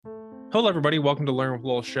Hello, everybody. Welcome to Learn with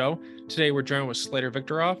Lowell Show. Today, we're joined with Slater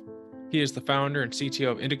Victorov. He is the founder and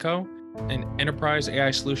CTO of Indico, an enterprise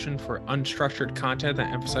AI solution for unstructured content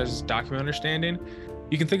that emphasizes document understanding.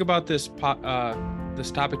 You can think about this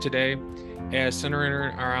topic today as centering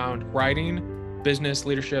around writing, business,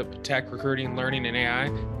 leadership, tech, recruiting, learning, and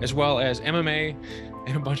AI, as well as MMA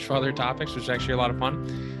and a bunch of other topics, which is actually a lot of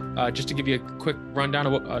fun. Just to give you a quick rundown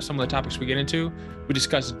of what, some of the topics we get into, we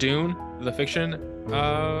discuss Dune, the fiction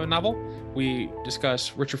novel. We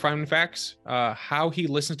discuss Richard Feynman facts, how he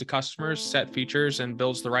listens to customers, set features, and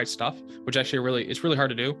builds the right stuff, which actually it's really hard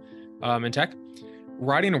to do in tech.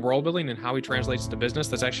 Writing and world building and how he translates to business.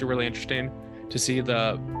 That's actually really interesting to see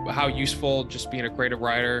how useful just being a creative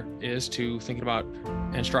writer is to thinking about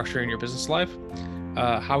and structuring your business life.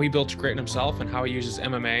 How he built Grit himself and how he uses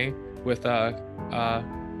MMA with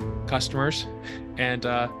customers and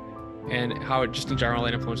how it just in general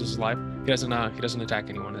it influences his life. He doesn't attack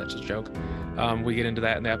anyone. That's a joke. We get into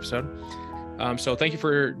that in the episode. So thank you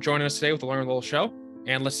for joining us today with the Learn with Lowell Show,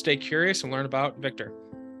 and let's stay curious and learn about Victor.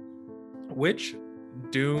 Which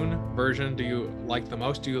Dune version do you like the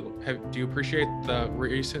most? Do you appreciate the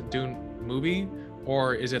recent Dune movie,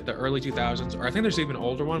 or is it the early 2000s? Or I think there's even an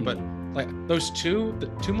older one, but like the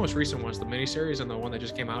two most recent ones, the miniseries and the one that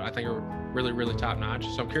just came out, I think are really, really top notch.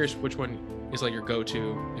 So I'm curious which one is like your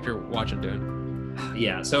go-to if you're watching Dune.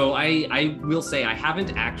 Yeah, so I will say I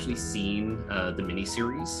haven't actually seen the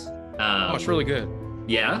miniseries. It's really good.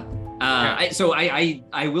 Yeah.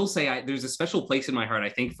 I will say there's a special place in my heart, I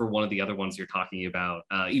think, for one of the other ones you're talking about,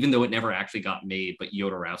 even though it never actually got made, but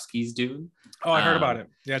Jodorowsky's Dune. Oh, I heard about it.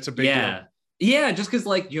 Yeah, it's a big deal. Yeah, just because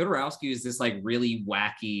like Jodorowsky is this like really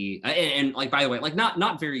wacky and like, by the way, like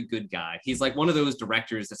not very good guy. He's like one of those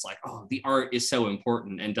directors that's like, oh, the art is so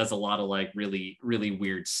important and does a lot of like really, really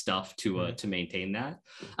weird stuff to maintain that.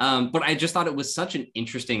 But I just thought it was such an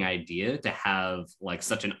interesting idea to have like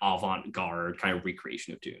such an avant-garde kind of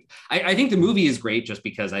recreation of Dune. I think the movie is great just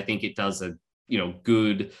because I think it does a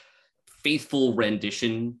good, faithful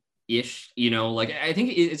rendition ish, like I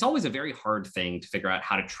think it's always a very hard thing to figure out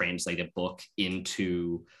how to translate a book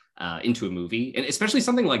into a movie, and especially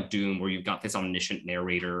something like Dune where you've got this omniscient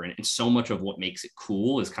narrator, and so much of what makes it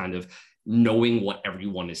cool is kind of knowing what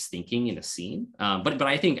everyone is thinking in a scene. But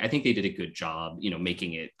I think they did a good job,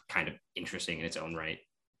 making it kind of interesting in its own right.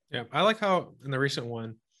 Yeah, I like how in the recent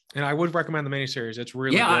one, and I would recommend the miniseries. It's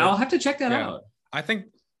really good. I'll have to check that out. I think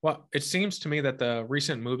it seems to me that the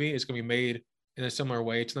recent movie is going to be made in a similar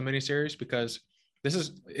way to the miniseries, because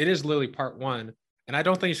it is literally part one, and I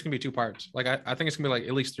don't think it's gonna be two parts. Like I think it's gonna be like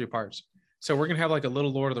at least three parts. So we're gonna have like a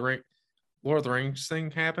little Lord of the Rings thing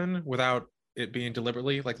happen without it being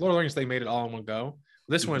deliberately. Like Lord of the Rings, they made it all in one go.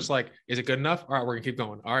 This one's like, is it good enough? All right, we're gonna keep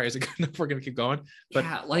going. All right, is it good enough? We're gonna keep going. But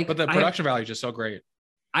but the production value is just so great.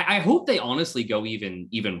 I hope they honestly go even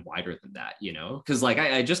wider than that, because like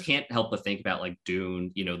I just can't help but think about like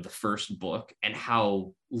Dune, the first book, and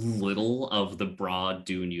how little of the broad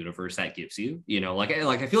Dune universe that gives you. Like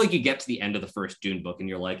I feel like you get to the end of the first Dune book and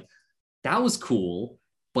you're like, that was cool,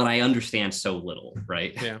 but I understand so little,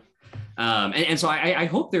 right? Yeah. And so I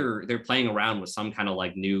hope they're playing around with some kind of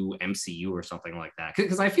like new MCU or something like that,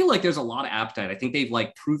 because I feel like there's a lot of appetite. I think they've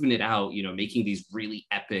like proven it out, making these really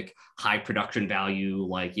epic high production value,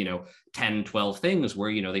 like 10, 12 things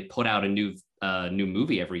where they put out a new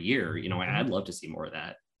movie every year. I'd love to see more of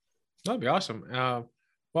that. That'd be awesome.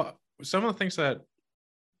 Well, some of the things that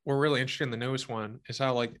were really interesting in the newest one is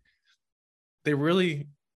how like they really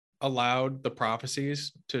allowed the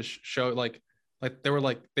prophecies to show like they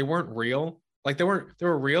weren't real. Like they were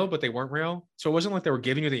real, but they weren't real. So it wasn't like they were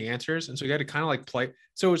giving you the answers, and so you had to kind of like play.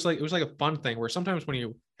 So it was like a fun thing where sometimes when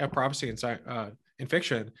you have prophecy in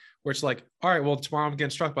fiction, where it's like, all right, well, tomorrow I'm getting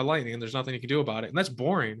struck by lightning and there's nothing you can do about it, and that's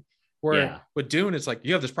boring. Where with Dune, it's like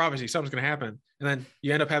you have this prophecy, something's gonna happen, and then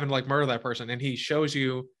you end up having to like murder that person, and he shows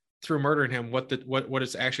you through murdering him what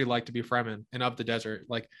it's actually like to be Fremen and of the desert.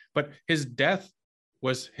 Like, but his death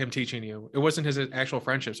was him teaching you. It wasn't his actual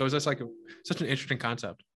friendship. So it was just like such an interesting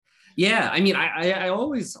concept. Yeah, I mean, I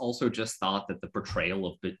always also just thought that the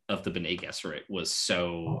portrayal of the Bene Gesserit was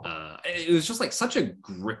so it was just like such a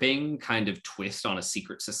gripping kind of twist on a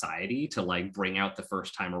secret society to like bring out the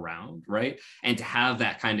first time around, right? And to have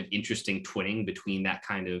that kind of interesting twinning between that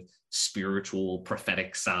kind of spiritual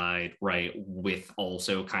prophetic side, right, with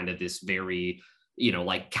also kind of this very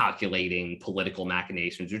like calculating political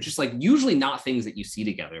machinations, which is like usually not things that you see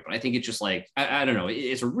together. But I think it's just like, I don't know,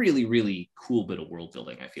 it's a really, really cool bit of world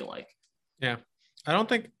building, I feel like. Yeah. I don't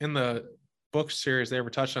think in the book series they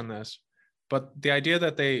ever touched on this, but the idea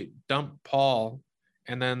that they dump Paul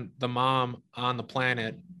and then the mom on the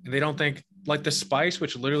planet, and they don't think like the spice,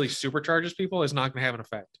 which literally supercharges people, is not going to have an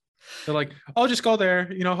effect. They're like, "Oh, just go there,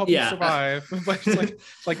 hope you survive." But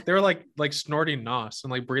it's like they're like snorting nos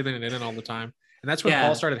and like breathing it in all the time. And that's when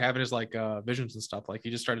Paul started having his like visions and stuff. Like he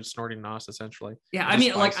just started snorting nos essentially. Yeah, I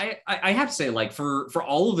mean, spice. Like I have to say, like for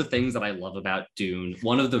all of the things that I love about Dune,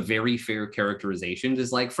 one of the very fair characterizations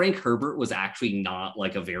is like Frank Herbert was actually not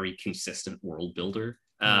like a very consistent world builder.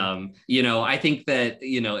 I think that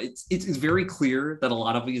it's very clear that a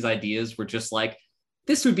lot of these ideas were just like,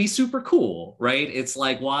 this would be super cool, right? It's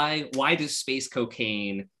like, why does space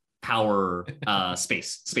cocaine power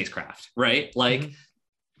spacecraft, right? Like,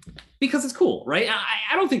 because it's cool, right?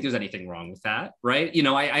 I don't think there's anything wrong with that, right?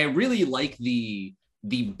 I really like the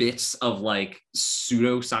bits of like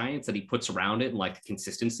pseudoscience that he puts around it and like the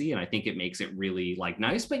consistency, and I think it makes it really like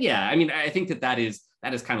nice. But yeah, I mean, I think that is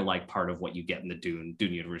kind of like part of what you get in the Dune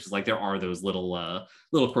universe. Is like there are those little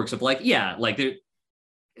quirks of like, yeah, like there.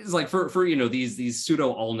 It's like for these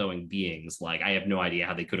pseudo all-knowing beings, like I have no idea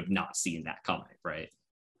how they could have not seen that coming, right?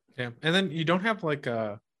 Yeah, and then you don't have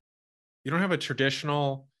a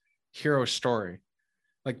traditional hero story.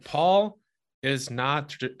 Like Paul is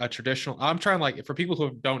not a traditional. I'm trying, like, for people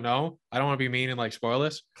who don't know, I don't want to be mean and like spoil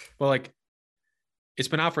this, but like it's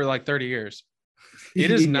been out for like 30 years. It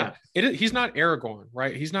is not. He's not Aragorn,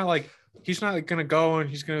 right? He's not gonna go and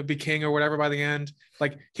he's gonna be king or whatever by the end.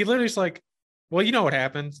 Like he literally is like, well, you know what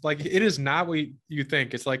happens. Like, it is not what you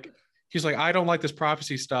think. It's like, he's like, I don't like this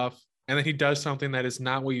prophecy stuff. And then he does something that is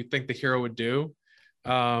not what you think the hero would do.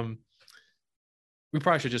 We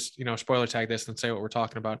probably should just, spoiler tag this and say what we're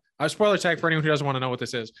talking about. Spoiler tag for anyone who doesn't want to know what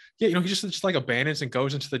this is. Yeah, he just like abandons and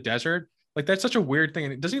goes into the desert. Like, that's such a weird thing.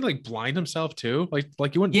 And doesn't he like blind himself too?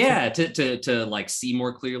 Like you wouldn't. Yeah, to like see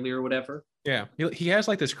more clearly or whatever. Yeah, he has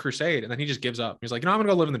like this crusade and then he just gives up. He's like, I'm gonna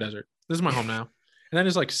go live in the desert. This is my home now. And then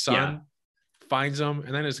his like son finds them,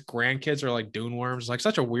 and then his grandkids are like dune worms. Like,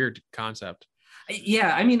 such a weird concept.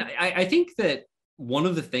 Yeah, I mean, I think that one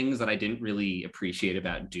of the things that I didn't really appreciate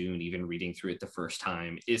about Dune, even reading through it the first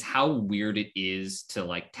time, is how weird it is to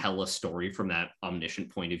like tell a story from that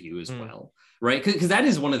omniscient point of view as well, right? Because that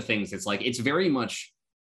is one of the things. It's like, it's very much,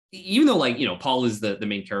 even though like Paul is the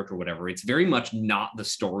main character or whatever, it's very much not the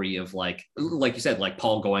story of like you said, like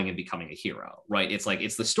Paul going and becoming a hero, right? It's like,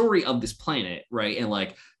 it's the story of this planet, right? And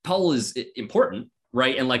like Paul is important,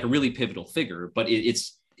 right? And like a really pivotal figure, but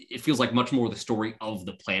it feels like much more the story of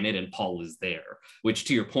the planet, and Paul is there, which,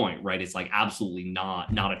 to your point, right, it's like absolutely not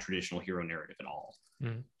a traditional hero narrative at all.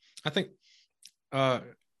 I think I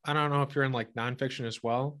don't know if you're in like nonfiction as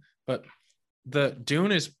well, but the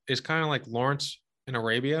Dune is kind of like Lawrence in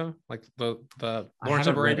Arabia, like the Lawrence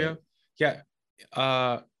of Arabia. Yeah.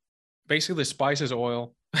 Basically the spice is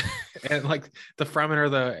oil. And like the Fremen are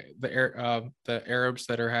the Arabs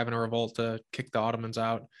that are having a revolt to kick the Ottomans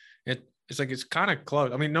out. It's like, it's kind of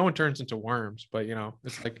close. I mean, no one turns into worms, but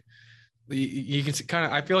it's like you can see kind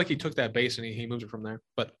of. I feel like he took that base and he moved it from there.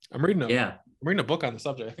 But I'm reading a book on the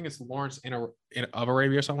subject. I think it's Lawrence of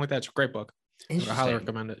Arabia or something like that. It's a great book. I highly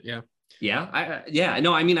recommend it. Yeah. Yeah.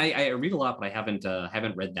 No, I mean, I read a lot, but I haven't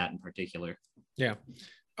read that in particular. Yeah.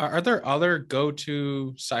 Are there other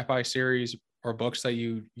go-to sci-fi series or books that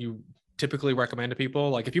you typically recommend to people?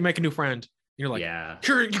 Like, if you make a new friend, you're like,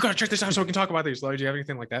 here, you gotta check this out so we can talk about these. Do you have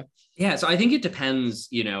anything like that? Yeah, so I think it depends,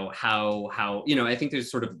 how I think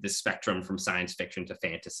there's sort of this spectrum from science fiction to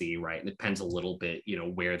fantasy, right? And it depends a little bit,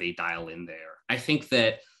 where they dial in there. I think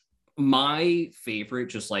that my favorite,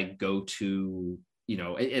 just like go to,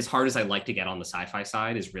 as hard as I like to get on the sci-fi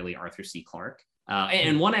side, is really Arthur C. Clarke.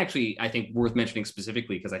 And one actually, I think worth mentioning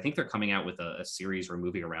specifically, because I think they're coming out with a series or a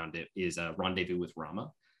movie around it, is Rendezvous with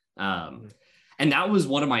Rama. And that was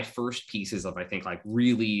one of my first pieces of, I think, like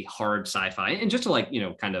really hard sci-fi. And just to like,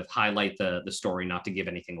 kind of highlight the story, not to give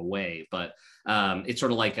anything away, but it's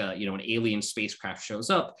sort of like an alien spacecraft shows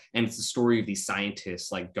up, and it's the story of these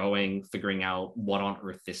scientists like figuring out what on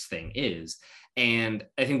earth this thing is. And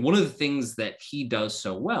I think one of the things that he does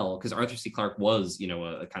so well, because Arthur C. Clarke was,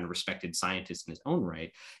 a kind of respected scientist in his own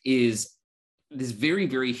right, is this very,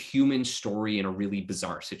 very human story in a really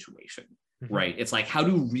bizarre situation. Right. It's like, how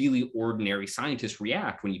do really ordinary scientists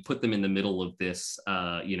react when you put them in the middle of this,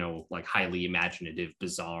 like highly imaginative,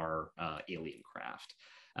 bizarre alien craft?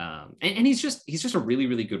 And he's just a really,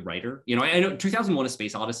 really good writer. I know 2001: A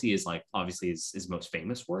Space Odyssey is like obviously his most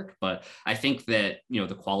famous work, but I think that,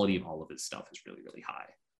 the quality of all of his stuff is really, really high.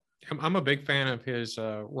 I'm a big fan of his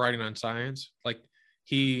writing on science. Like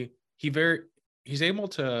he's able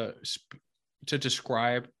to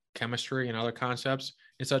describe chemistry and other concepts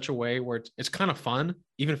in such a way where it's kind of fun,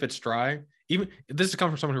 even if it's dry. Even this is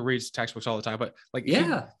coming from someone who reads textbooks all the time, but like,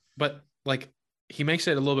 but like he makes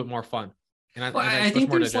it a little bit more fun. Well, and I it's much think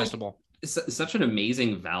more there's like digestible. such an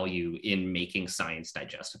amazing value in making science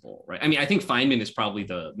digestible, right? I mean, I think Feynman is probably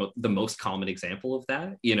the most common example of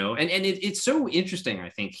that, you know, and it's so interesting, I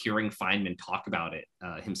think, hearing Feynman talk about it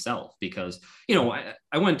himself, because, you know,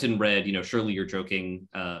 I went and read, you know, Surely You're Joking,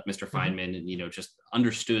 Mr. Feynman, and, you know, just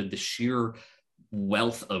understood the sheer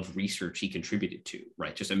wealth of research he contributed to,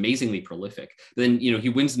 right? Just amazingly prolific. Then, you know, he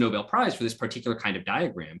wins the Nobel Prize for this particular kind of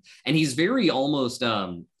diagram, and he's very almost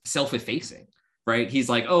self-effacing, right? He's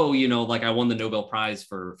like, oh, you know, like I won the Nobel Prize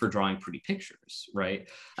for drawing pretty pictures, right?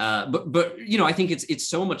 But you know, I think it's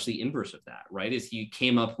so much the inverse of that, right? Is he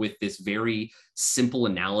came up with this very simple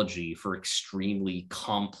analogy for extremely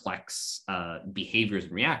complex behaviors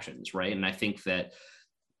and reactions, right? And I think that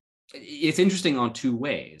it's interesting on two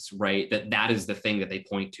ways, right? That is the thing that they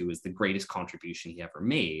point to as the greatest contribution he ever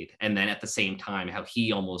made. And then at the same time, how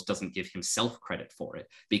he almost doesn't give himself credit for it,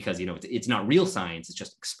 because, you know, it's not real science, it's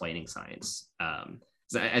just explaining science.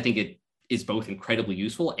 So I think it is both incredibly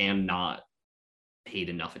useful and not paid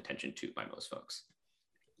enough attention to by most folks.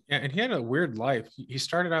 Yeah, and he had a weird life. He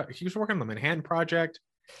started out, he was working on the Manhattan Project.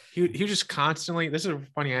 He was just constantly, this is a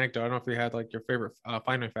funny anecdote. I don't know if you had like your favorite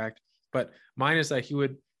Feynman fact, but mine is that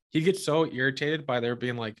he'd get so irritated by there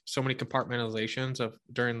being like so many compartmentalizations of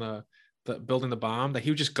during the building the bomb, that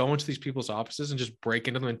he would just go into these people's offices and just break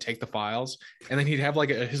into them and take the files. And then he'd have like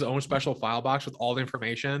his own special file box with all the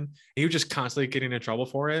information. He was just constantly getting in trouble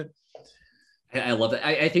for it. I love it.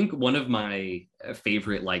 I think one of my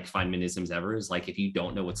favorite like Feynmanisms ever is like, if you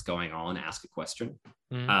don't know what's going on, ask a question.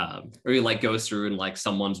 Or he like goes through and like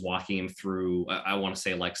someone's walking him through, I want to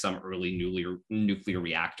say like some early nuclear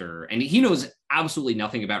reactor, and he knows absolutely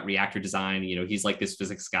nothing about reactor design. You know, he's like this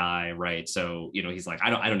physics guy, right? So, you know, he's like, I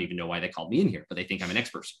don't even know why they called me in here, but they think I'm an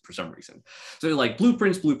expert for some reason. So they're like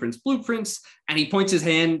blueprints, and he points his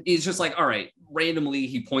hand. He's just like, all right, randomly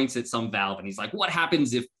he points at some valve, and he's like, what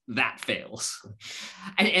happens if that fails?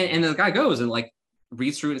 And the guy goes and like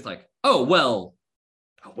reads through it. It's like, oh well,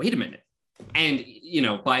 wait a minute. And, you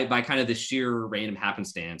know, by kind of the sheer random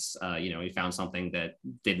happenstance, you know, he found something that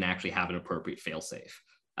didn't actually have an appropriate failsafe.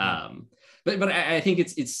 But I think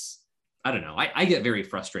it's I don't know. I get very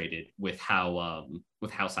frustrated with how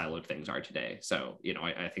siloed things are today. So, you know,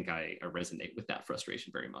 I think I resonate with that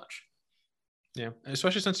frustration very much. Yeah,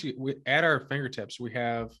 especially since at our fingertips, we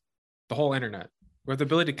have the whole internet. We have the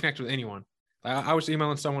ability to connect with anyone. I was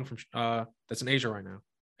emailing someone from that's in Asia right now.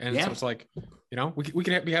 And so it's like, you know, we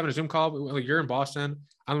can be having a Zoom call. Like you're in Boston,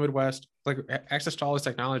 I'm in the Midwest, like access to all this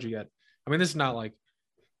technology yet. I mean, this is not like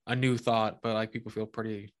a new thought, but like people feel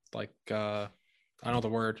pretty like, I don't know the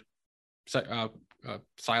word,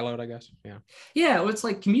 siloed, I guess. Yeah. Yeah. Well, it's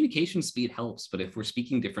like communication speed helps, but if we're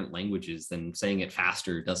speaking different languages, then saying it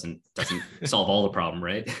faster doesn't solve all the problem,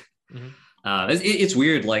 right? Mm-hmm. It's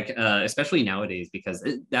weird, like especially nowadays, because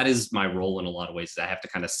that is my role in a lot of ways. I have to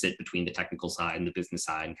kind of sit between the technical side and the business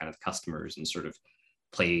side and kind of customers and sort of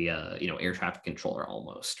play, you know, air traffic controller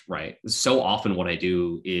almost, right? So often what I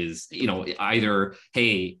do is, you know, either,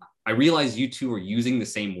 hey, I realize you two are using the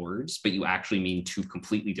same words, but you actually mean two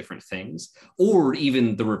completely different things, or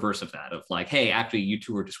even the reverse of that, of like, hey, actually you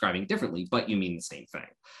two are describing differently, but you mean the same thing.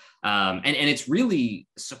 And it's really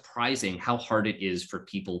surprising how hard it is for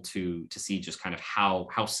people to see just kind of how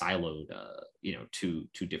siloed you know, two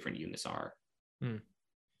different units are.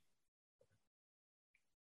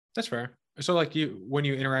 That's fair. So like when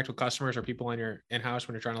you interact with customers or people in your in-house,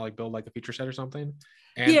 when you're trying to like build like a feature set or something,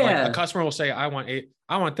 and like a customer will say, I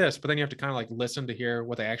want this, but then you have to kind of like listen to hear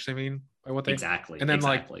what they actually mean by what they exactly, and then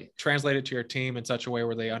like translate it to your team in such a way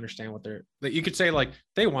where they understand what that you could say like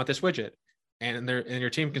they want this widget. And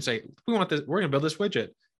your team can say, we want this, we're going to build this widget.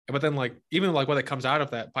 But then like, even like what comes out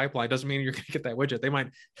of that pipeline doesn't mean you're going to get that widget. They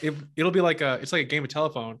might, it'll be like it's like a game of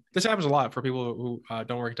telephone. This happens a lot for people who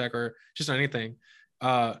don't work in tech or just anything.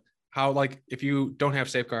 How like, if you don't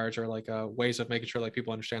have safeguards or like ways of making sure like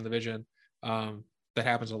people understand the vision, that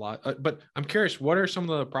happens a lot. But I'm curious, what are some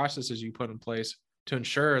of the processes you put in place to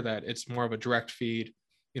ensure that it's more of a direct feed,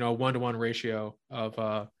 you know, 1-to-1 ratio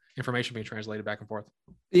of information being translated back and forth?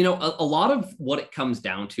 You know, a lot of what it comes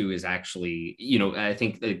down to is actually, you know, I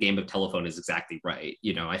think the game of telephone is exactly right.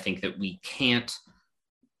 You know, I think that we can't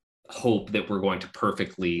hope that we're going to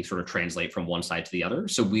perfectly sort of translate from one side to the other.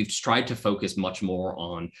 So we've tried to focus much more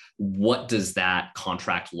on what does that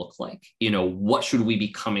contract look like? You know, what should we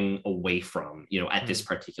be coming away from, you know, at this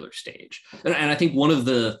particular stage? And I think one of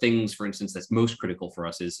the things, for instance, that's most critical for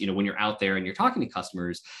us is, you know, when you're out there and you're talking to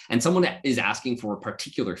customers and someone is asking for a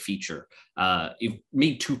particular feature, you've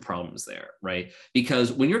made two problems there, right?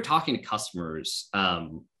 Because when you're talking to customers,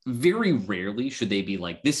 very rarely should they be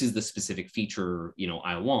like, this is the specific feature,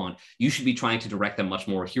 I want. You should be trying to direct them much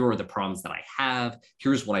more. Here are the problems that I have.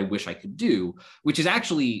 Here's what I wish I could do, which is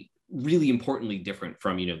actually really importantly different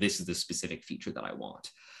from, this is the specific feature that I want.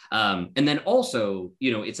 And then also,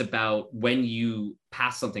 it's about when you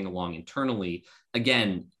pass something along internally,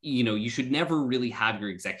 again, you should never really have your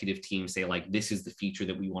executive team say like, this is the feature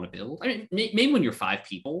that we want to build. I mean, maybe when you're 5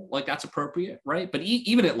 people, like that's appropriate, right? But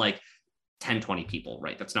even at like 10, 20 people,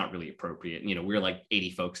 right? That's not really appropriate. We're like 80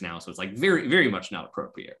 folks now. So it's like very, very much not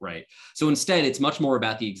appropriate, right? So instead, it's much more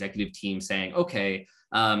about the executive team saying, okay,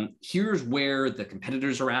 here's where the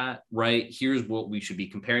competitors are at, right? Here's what we should be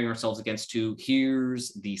comparing ourselves against to.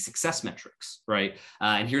 Here's the success metrics, right?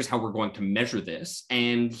 And here's how we're going to measure this.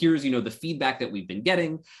 And here's, the feedback that we've been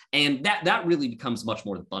getting. And that really becomes much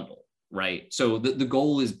more the bundle, right? So the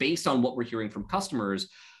goal is based on what we're hearing from customers.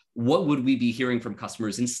 What would we be hearing from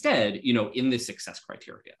customers instead, in this success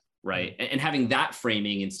criteria, right? And having that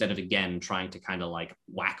framing instead of, again, trying to kind of like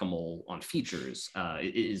whack-a-mole on features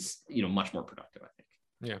is, much more productive, I think.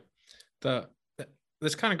 Yeah.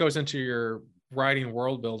 This kind of goes into your writing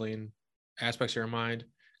world building aspects of your mind,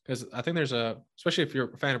 because I think there's especially if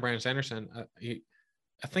you're a fan of Brandon Sanderson,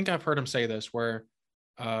 I think I've heard him say this where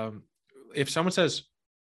if someone says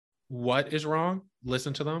what is wrong,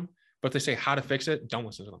 listen to them. But if they say how to fix it, don't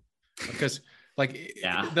listen to them, because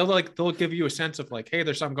they'll give you a sense of like, hey,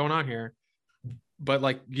 there's something going on here, but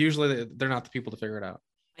like usually they're not the people to figure it out.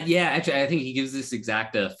 Yeah, actually, I think he gives this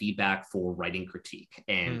exact feedback for writing critique,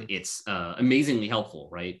 and it's amazingly helpful,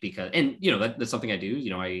 right? Because, and that's something I do.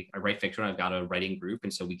 I write fiction. I've got a writing group,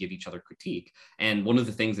 and so we give each other critique. And one of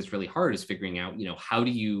the things that's really hard is figuring out, how do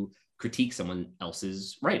you critique someone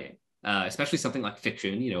else's writing? Especially something like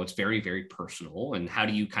fiction, it's very, very personal. And how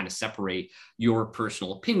do you kind of separate your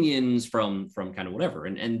personal opinions from kind of whatever?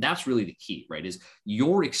 And that's really the key, right? Is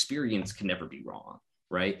your experience can never be wrong,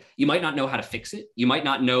 right? You might not know how to fix it. You might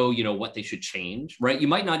not know, what they should change, right? You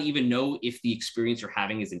might not even know if the experience you're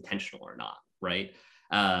having is intentional or not, right?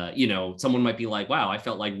 Someone might be like, wow, I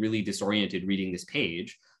felt like really disoriented reading this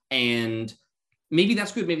page. And maybe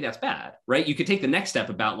that's good, maybe that's bad, right? You could take the next step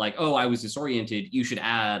about like, oh, I was disoriented. You should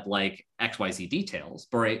add like XYZ details,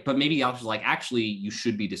 right? But maybe I was like, actually, you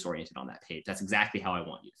should be disoriented on that page. That's exactly how I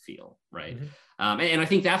want you to feel, right? And I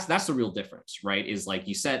think that's the real difference, right? Is like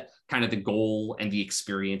you set kind of the goal and the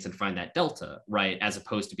experience and find that delta, right? As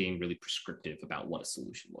opposed to being really prescriptive about what a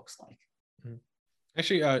solution looks like.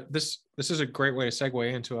 Actually, this is a great way to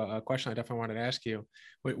segue into a question I definitely wanted to ask you.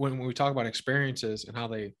 When we talk about experiences and how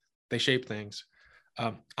they shape things,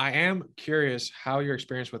 I am curious how your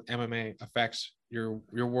experience with MMA affects your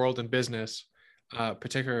world and business,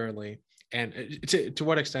 particularly, and to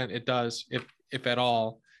what extent it does, if at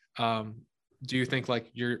all. Do you think like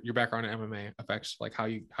your background in MMA affects like how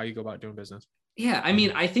you go about doing business? Yeah, I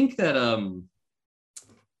mean, I think that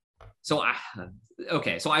so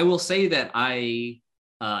I will say that I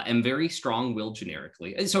am very strong-willed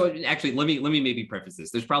generically. So actually, let me maybe preface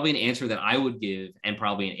this. There's probably an answer that I would give, and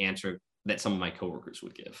probably an answer that some of my coworkers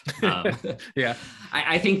would give. Yeah.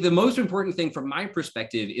 I think the most important thing from my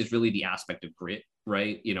perspective is really the aspect of grit,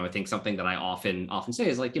 right? I think something that I often say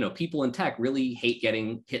is like, people in tech really hate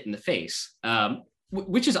getting hit in the face,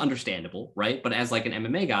 which is understandable, right? But as like an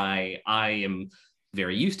MMA guy, I am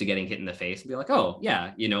very used to getting hit in the face and be like, oh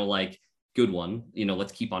yeah, like good one,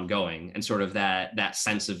 let's keep on going. And sort of that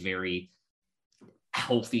sense of very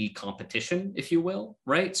healthy competition, if you will,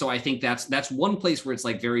 right? So I think that's one place where it's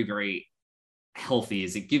like very, very healthy,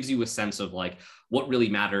 is it gives you a sense of like what really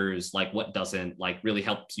matters, like what doesn't, like really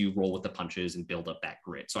helps you roll with the punches and build up that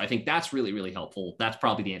grit. So I think that's really, really helpful. That's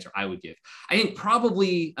probably the answer I would give. I think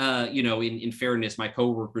probably, in fairness, my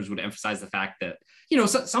coworkers would emphasize the fact that,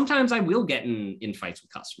 sometimes I will get in fights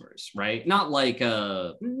with customers, right? Not like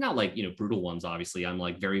brutal ones, obviously. I'm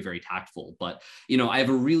like very, very tactful, but, I have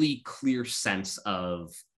a really clear sense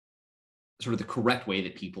of sort of the correct way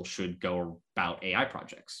that people should go about AI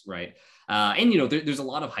projects, right? And there's a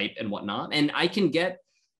lot of hype and whatnot, and I can get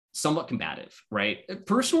somewhat combative, right?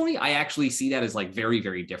 Personally, I actually see that as like very,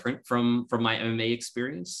 very different from my MMA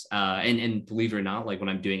experience. And believe it or not, like when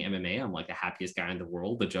I'm doing MMA, I'm like the happiest guy in the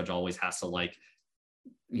world. The judge always has to like,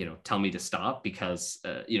 tell me to stop because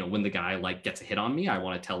when the guy like gets a hit on me, I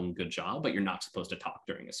want to tell him good job, but you're not supposed to talk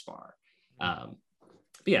during a spar. But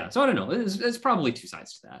yeah, so I don't know. There's probably two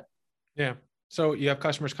sides to that. Yeah. So you have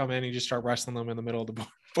customers come in and you just start wrestling them in the middle of the board.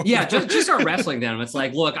 Yeah, just start wrestling them. It's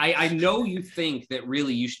like, look, I know you think that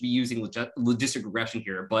really you should be using logistic regression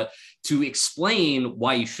here, but to explain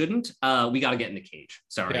why you shouldn't, we got to get in the cage.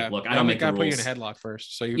 Sorry, Yeah. Look, I don't make the rules. Put you in a headlock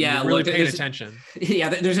first, so you're really look, paying attention. Yeah,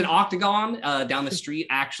 there's an octagon down the street.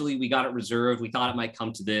 Actually, we got it reserved. We thought it might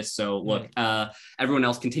come to this. So look, everyone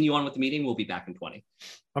else, continue on with the meeting. We'll be back in 20.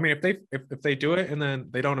 I mean, if they do it and then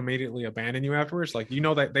they don't immediately abandon you afterwards, like,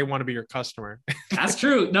 that they want to be your customer. That's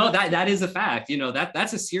true. No, that is a fact.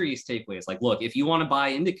 That's a serious takeaway. It's like, look, if you want to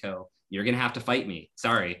buy Indico, you're gonna have to fight me.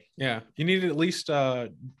 Sorry. Yeah, you need to at least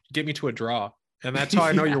get me to a draw, and that's how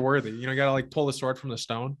I know you're worthy. You gotta like pull the sword from the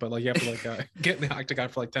stone, but like you have to like get in the octagon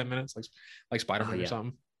for like 10 minutes, like Spider-Man or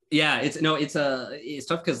something. Yeah, it's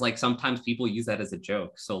tough because like sometimes people use that as a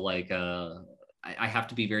joke. So like I have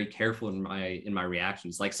to be very careful in my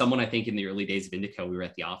reactions. Like someone, I think in the early days of Indico, we were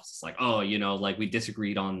at the office. It's like, oh, like we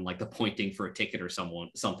disagreed on like the pointing for a ticket or something.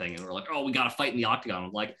 And we're like, oh, we got to fight in the octagon.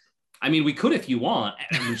 I'm like, I mean, we could if you want.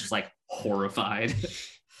 And everyone's just like horrified.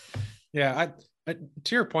 Yeah. I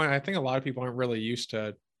to your point, I think a lot of people aren't really used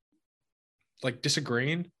to like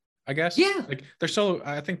disagreeing, I guess. Yeah. Like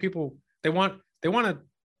I think people, they want to,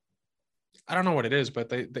 I don't know what it is,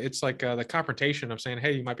 but it's like the confrontation of saying,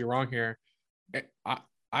 hey, you might be wrong here.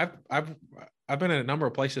 I've been in a number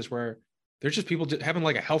of places where there's just people having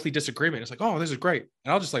like a healthy disagreement. It's like, oh, this is great,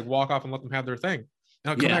 and I'll just like walk off and let them have their thing. And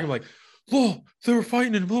I'll come back and be like, whoa, they were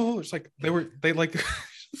fighting and whoa. It's like they like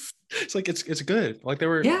it's like it's good. Like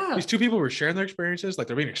these two people were sharing their experiences. Like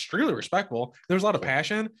they're being extremely respectful. There was a lot of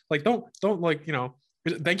passion. Like don't like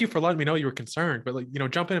thank you for letting me know you were concerned, but like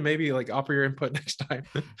jump in and maybe like offer your input next time.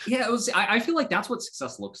 Yeah, I feel like that's what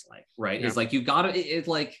success looks like, right? Yeah. It's like you've got to it's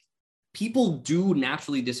like people do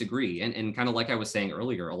naturally disagree. And kind of like I was saying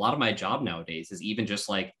earlier, a lot of my job nowadays is even just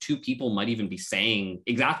like two people might even be saying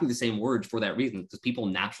exactly the same words for that reason, because people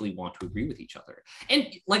naturally want to agree with each other.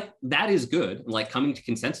 And like, that is good. Like coming to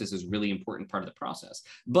consensus is a really important part of the process,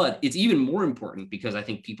 but it's even more important because I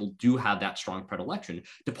think people do have that strong predilection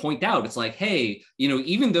to point out, it's like, hey,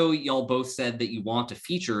 even though y'all both said that you want a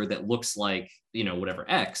feature that looks like, whatever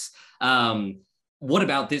X, what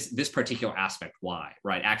about this particular aspect? Why,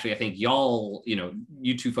 right? Actually, I think y'all,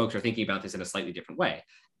 you two folks are thinking about this in a slightly different way.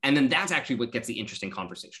 And then that's actually what gets the interesting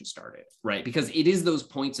conversation started, right? Because it is those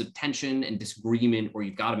points of tension and disagreement where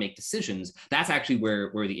you've got to make decisions. That's actually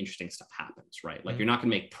where the interesting stuff happens, right? Like you're not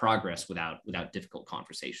going to make progress without difficult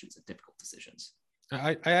conversations and difficult decisions.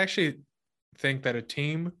 I actually think that a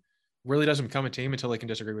team really doesn't become a team until they can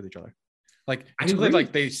disagree with each other. Like until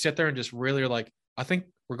they sit there and just really are like, I think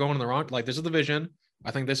we're going in the wrong, like this is the vision.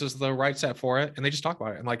 I think this is the right set for it. And they just talk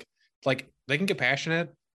about it. And like they can get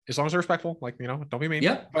passionate as long as they're respectful, like, don't be mean.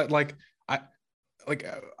 Yeah. But like,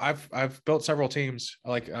 I've built several teams,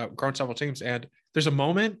 grown several teams. And there's a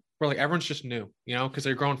moment where like everyone's just new, cause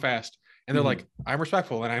they're growing fast. And they're like, I'm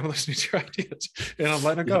respectful and I'm listening to your ideas and I'm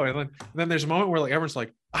letting it go. And then there's a moment where like everyone's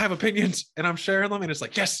like, I have opinions and I'm sharing them. And it's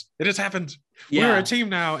like, yes, it has happened. Yeah. We're a team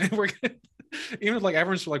now. And we're even like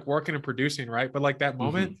everyone's like working and producing, right? But like that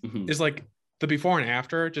moment is like the before and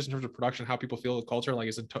after, just in terms of production, how people feel the culture, like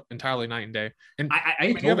is entirely night and day. And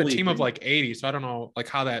I totally have a team of like 80, so I don't know like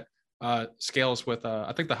how that scales with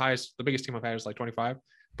I think the biggest team I've had is like 25.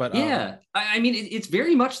 But yeah, I mean, it's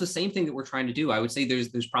very much the same thing that we're trying to do. I would say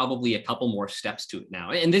there's probably a couple more steps to it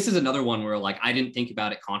now. And this is another one where like, I didn't think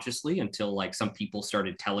about it consciously until like some people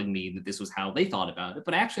started telling me that this was how they thought about it.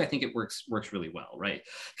 But actually, I think it works really well, right?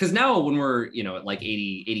 Because now when we're, at like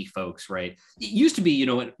 80 folks, right? It used to be,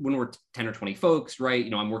 when we're 10 or 20 folks,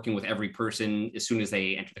 right? I'm working with every person as soon as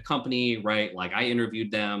they enter the company, right? Like I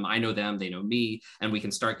interviewed them, I know them, they know me, and we can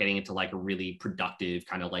start getting into like a really productive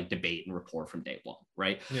kind of like debate and rapport from day one,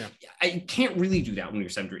 right? Yeah. I can't really do that when you're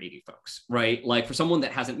 70 or 80 folks, right? Like for someone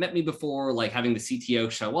that hasn't met me before, like having the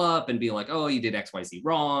CTO show up and be like, oh, you did XYZ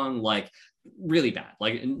wrong, like really bad.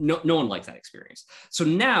 Like no one likes that experience. So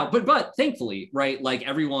now, but thankfully, right, like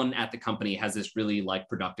everyone at the company has this really like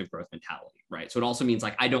productive growth mentality, right? So it also means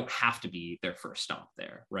like I don't have to be their first stop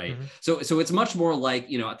there, right? Mm-hmm. So it's much more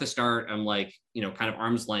like, at the start, I'm like, kind of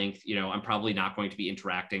arm's length, I'm probably not going to be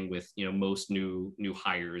interacting with, most new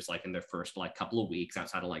hires like in their first like couple of weeks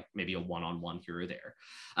outside of like maybe a one-on-one here or there.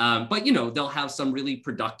 But, they'll have some really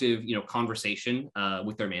productive, conversation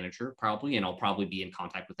with their manager probably, and I'll probably be in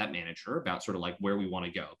contact with that manager about sort of like where we want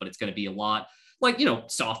to go, but it's going to be a lot like,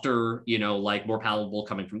 softer, like more palatable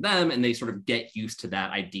coming from them. And they sort of get used to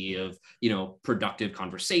that idea of, productive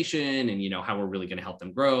conversation and, how we're really going to help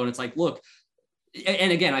them grow. And it's like, look,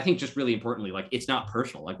 and again, I think just really importantly, like it's not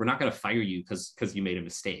personal. Like we're not going to fire you because you made a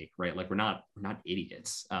mistake, right? Like we're not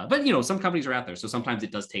idiots. But some companies are out there, so sometimes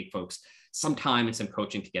it does take folks some time and some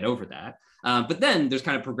coaching to get over that. But then there's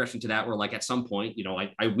kind of progression to that where like at some point,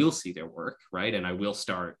 I will see their work, right, and I will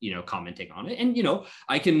start commenting on it, and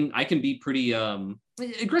I can be pretty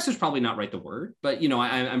aggressive is probably not right the word, but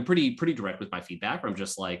I'm pretty direct with my feedback. Where I'm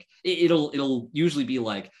just like it'll usually be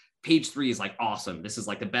like, page 3 is like awesome. This is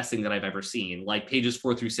like the best thing that I've ever seen. Like pages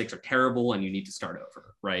 4 through 6 are terrible and you need to start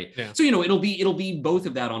over. Right. Yeah. So, it'll be both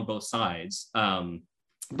of that on both sides.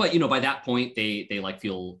 But by that point, they like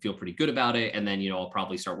feel pretty good about it. And then, I'll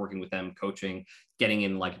probably start working with them, coaching, getting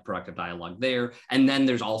in like a productive dialogue there. And then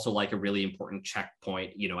there's also like a really important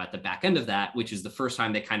checkpoint, at the back end of that, which is the first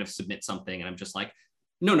time they kind of submit something. And I'm just like,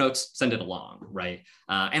 no notes, send it along, right?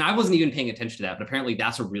 And I wasn't even paying attention to that, but apparently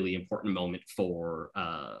that's a really important moment for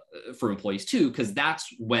employees too, because that's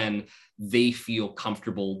when they feel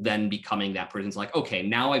comfortable then becoming that person's like, okay,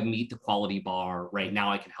 now I've meet the quality bar, right?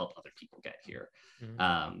 Now I can help other people get here.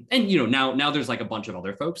 Mm-hmm. And now there's like a bunch of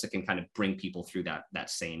other folks that can kind of bring people through that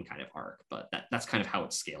same kind of arc, but that's kind of how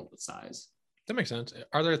it's scaled with size. That makes sense.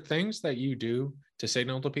 Are there things that you do to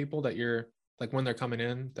signal to people that you're like when they're coming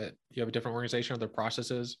in, that you have a different organization or their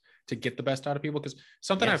processes to get the best out of people? Because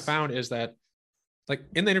something I've found is that like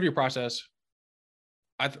in the interview process,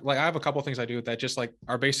 I have a couple of things I do that just like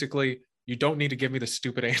are basically, you don't need to give me the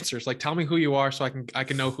stupid answers. Like tell me who you are so I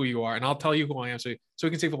can know who you are, and I'll tell you who I am so we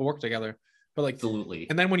can see if we'll work together. But like, absolutely.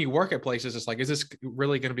 And then when you work at places, it's like, is this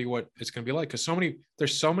really going to be what it's going to be like? Because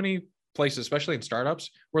there's so many places, especially in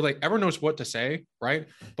startups, where like everyone knows what to say, right?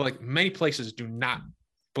 But like many places do not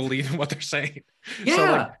believe in what they're saying.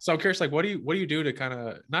 Yeah. So I'm curious, like, what do you do to kind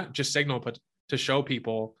of not just signal, but to show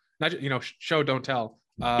people, not show, don't tell,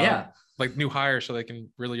 like new hires so they can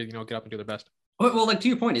really, get up and do their best. Well, like to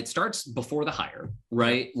your point, it starts before the hire,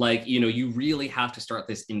 right? Like, you really have to start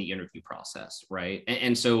this in the interview process, right?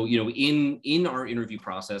 And so, in our interview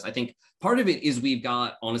process, I think part of it is we've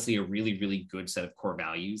got honestly a really, really good set of core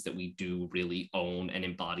values that we do really own and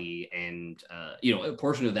embody. And, a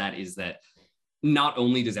portion of that is that not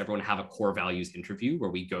only does everyone have a core values interview where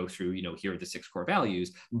we go through, here are the 6 core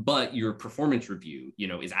values, but your performance review,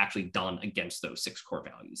 is actually done against those 6 core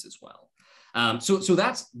values as well. So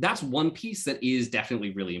that's one piece that is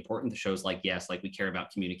definitely really important that shows like, yes, like we care about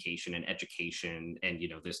communication and education and,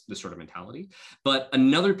 this sort of mentality. But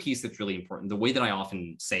another piece that's really important, the way that I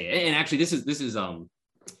often say it, and actually this is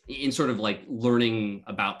in sort of like learning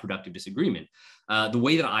about productive disagreement, the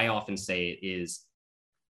way that I often say it is,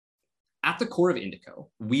 at the core of Indico,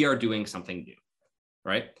 we are doing something new,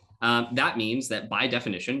 right? That means that by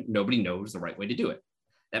definition, nobody knows the right way to do it.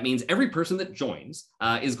 That means every person that joins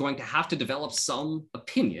is going to have to develop some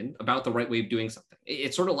opinion about the right way of doing something.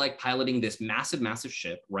 It's sort of like piloting this massive, massive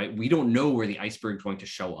ship, right? We don't know where the iceberg is going to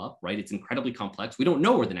show up, right? It's incredibly complex. We don't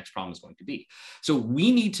know where the next problem is going to be. So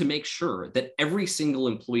we need to make sure that every single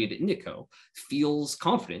employee at Indico feels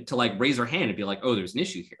confident to like raise their hand and be like, oh, there's an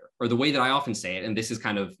issue here. Or the way that I often say it, and this is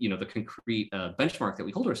kind of, the concrete benchmark that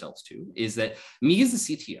we hold ourselves to, is that me as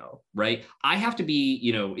the CTO, right? I have to be,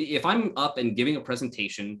 if I'm up and giving a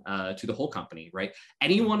presentation to the whole company, right?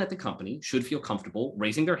 Anyone at the company should feel comfortable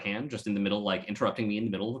raising their hand just in the middle, like interrupting me in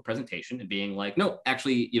the middle of a presentation and being like, no,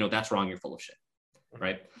 actually, that's wrong. You're full of shit,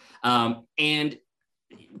 right? And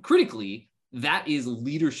critically, that is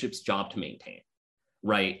leadership's job to maintain,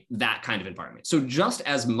 right? That kind of environment. So just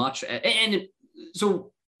as much, and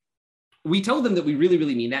so we tell them that we really,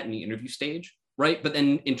 really mean that in the interview stage, right? But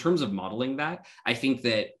then in terms of modeling that, I think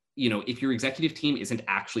that, if your executive team isn't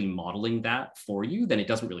actually modeling that for you, then it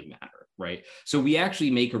doesn't really matter, right? So we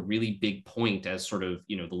actually make a really big point as sort of,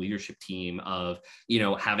 the leadership team of,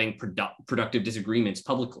 having productive disagreements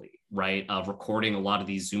publicly, right? Of recording a lot of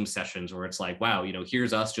these Zoom sessions where it's like, wow,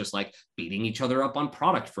 here's us just like beating each other up on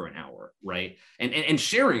product for an hour, right? And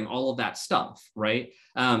sharing all of that stuff, right?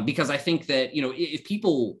 Because I think that, if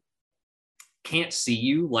people can't see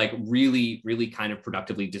you like really, really kind of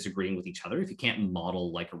productively disagreeing with each other, if you can't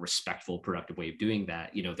model like a respectful, productive way of doing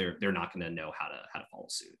that, they're not going to know how to follow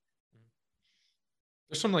suit.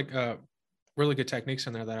 There's some like really good techniques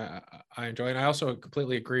in there that I enjoy, and I also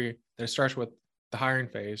completely agree that it starts with the hiring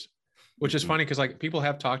phase, which is funny because like people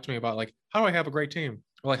have talked to me about like, how do I have a great team,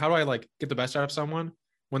 or like how do I like get the best out of someone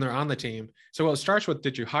when they're on the team. So it starts with,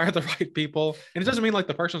 did you hire the right people? And it doesn't mean like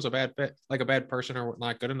the person's a bad fit, like a bad person or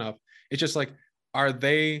not good enough. It's just like, are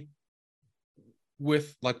they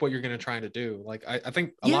with like what you're going to try to do? Like, I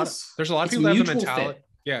think there's a lot of people that have the mentality. Fit.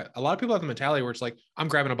 Yeah. A lot of people have the mentality where it's like, I'm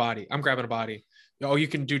grabbing a body. Oh, you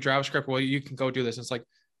can do JavaScript. Well, you can go do this. And it's like,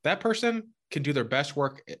 that person can do their best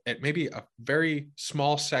work at maybe a very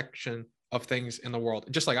small section of things in the world,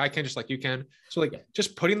 just like I can, just like you can. So like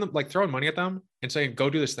just putting them, like throwing money at them and saying, go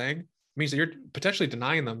do this thing, means that you're potentially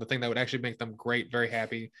denying them the thing that would actually make them great, very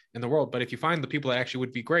happy in the world. But if you find the people that actually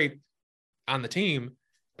would be great on the team,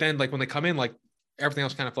 then like when they come in, like everything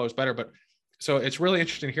else kind of flows better. But so it's really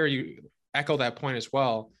interesting to hear you echo that point as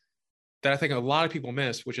well, that I think a lot of people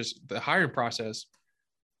miss, which is the hiring process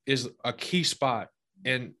is a key spot,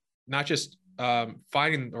 and not just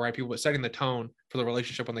finding the right people, but setting the tone for the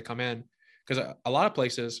relationship when they come in. Because a lot of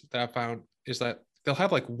places that I've found is that they'll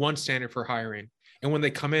have like one standard for hiring, and when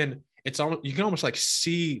they come in, it's almost, you can almost like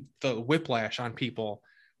see the whiplash on people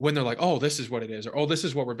when they're like, oh, this is what it is, or oh, this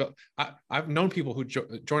is what we're building. I've known people who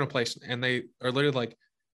join a place and they are literally like,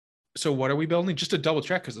 so what are we building? Just to double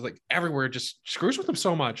check, because like everywhere just screws with them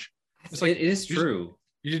so much. It's like it is true.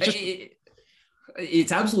 You just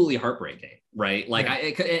it's absolutely heartbreaking, right? Like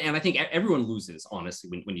yeah. I think everyone loses,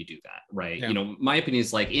 honestly, when you do that, right? Yeah. You know, my opinion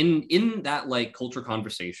is like in that like culture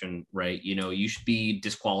conversation, right? You know, you should be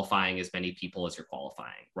disqualifying as many people as you're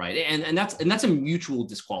qualifying, right? And that's a mutual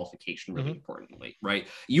disqualification, really importantly, right?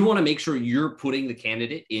 You want to make sure you're putting the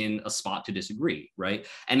candidate in a spot to disagree, right?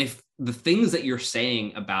 And if the things that you're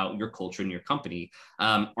saying about your culture and your company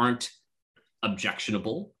aren't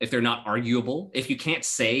objectionable, if they're not arguable, if you can't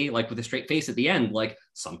say like with a straight face at the end, like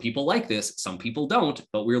some people like this, some people don't,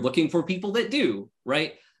 but we're looking for people that do,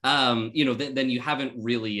 right? You know, then you haven't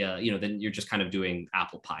really, you know, then you're just kind of doing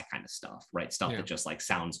apple pie kind of stuff, right? Stuff that just like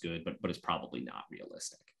sounds good, but it's probably not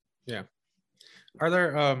realistic. Yeah. Are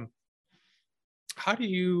there, how do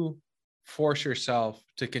you force yourself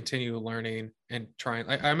to continue learning and trying?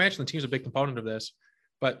 I imagine the team's a big component of this,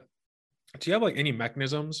 but do you have like any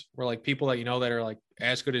mechanisms where like people that you know that are like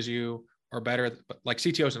as good as you or better, but like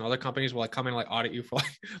CTOs and other companies will like come in and like audit you for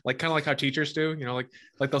like kind of like how teachers do, you know,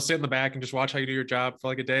 like they'll sit in the back and just watch how you do your job for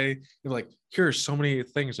like a day. You're like, here's so many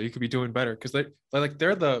things that you could be doing better, because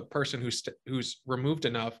they're the person who's removed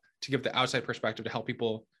enough to give the outside perspective to help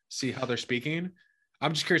people see how they're speaking.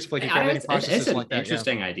 I'm just curious if like if you have any processes it's like that.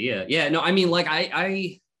 Interesting idea. Yeah, no, I mean, like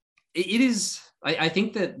it is. I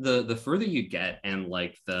think that the further you get and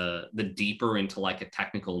like the deeper into like a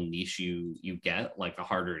technical niche you get, like the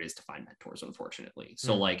harder it is to find mentors, unfortunately.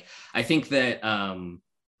 So like I think that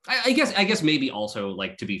I guess maybe also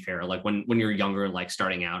like, to be fair, like when you're younger and like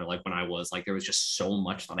starting out, or like when I was like, there was just so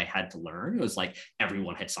much that I had to learn. It was like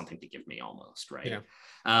everyone had something to give me almost, right?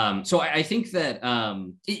 So I think that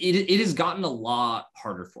it has gotten a lot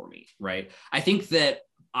harder for me, right? I think that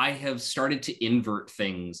I have started to invert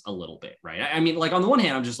things a little bit, right? I mean, like on the one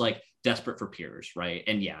hand, I'm just like desperate for peers, right?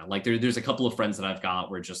 And yeah, like there's a couple of friends that I've got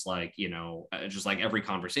where just like, you know, just like every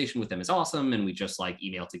conversation with them is awesome, and we just like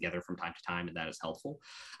email together from time to time, and that is helpful.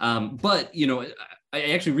 But you know,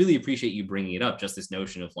 I actually really appreciate you bringing it up, just this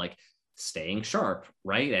notion of like staying sharp,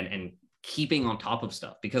 right? And keeping on top of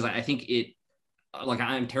stuff, because I think like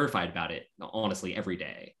I'm terrified about it, honestly, every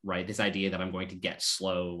day, right? This idea that I'm going to get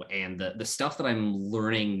slow, and the stuff that I'm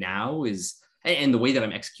learning now is, and the way that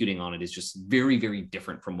I'm executing on it is just very, very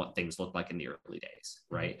different from what things looked like in the early days,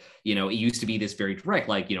 right? You know, it used to be this very direct,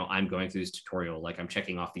 like, you know, I'm going through this tutorial, like I'm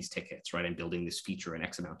checking off these tickets, right? I'm building this feature in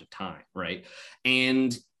X amount of time, right?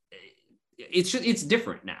 And it's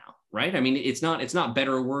different now, right? I mean, it's not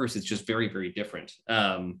better or worse. It's just very, very different.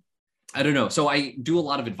 I don't know. So I do a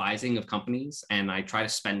lot of advising of companies, and I try to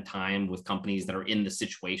spend time with companies that are in the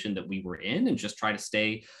situation that we were in, and just try to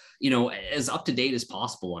stay, you know, as up to date as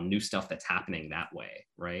possible on new stuff that's happening that way.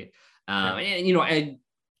 Right. And, you know, I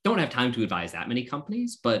don't have time to advise that many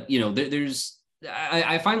companies, but, you know,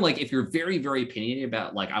 I find like if you're very, very opinionated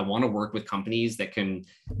about like, I want to work with companies that can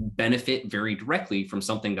benefit very directly from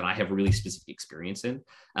something that I have really specific experience in,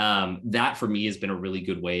 that for me has been a really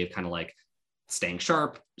good way of kind of like staying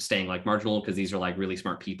sharp, staying like marginal, because these are like really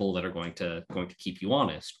smart people that are going to keep you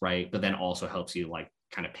honest, right? But then also helps you like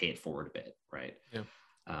kind of pay it forward a bit, right?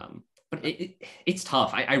 But it's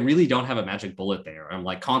tough. I really don't have a magic bullet there. I'm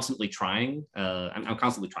like constantly trying. I'm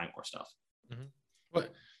constantly trying more stuff.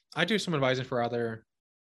 But I do some advising for other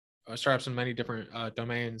startups in many different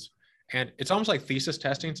domains. And it's almost like thesis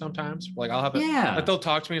testing sometimes. Like I'll have like they'll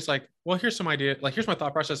talk to me. It's like, well, here's some idea. Like, here's my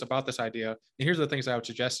thought process about this idea. And here's the things I would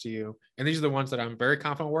suggest to you. And these are the ones that I'm very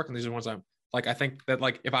confident work. And these are the ones I'm like, I think that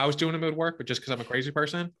like, if I was doing them, it would work, but just because I'm a crazy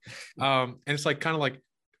person. And it's like, kind of like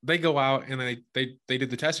they go out and then they did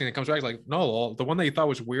the testing, and it comes back like, no, the one that you thought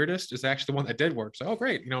was weirdest is actually the one that did work. So, oh,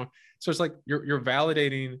 great. You know, so it's like, you're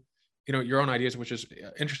validating, you know, your own ideas, which is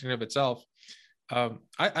interesting of itself.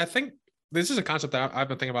 I think this is a concept that I've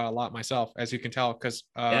been thinking about a lot myself, as you can tell, because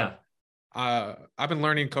I've been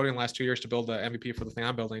learning coding the last 2 years to build the MVP for the thing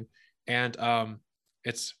I'm building. and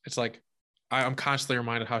it's like I'm constantly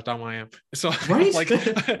reminded how dumb I am. So Right. like,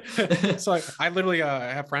 so I literally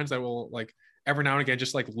have friends that will like every now and again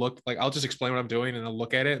just like look like I'll just explain what I'm doing and I'll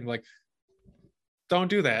look at it and like, don't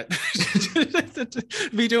do that.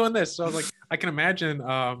 Be doing this. So I was like, I can imagine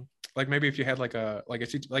like maybe if you had like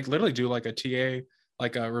if you like literally do like a TA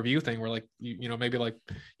like a review thing where like you know maybe like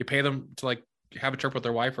you pay them to like have a trip with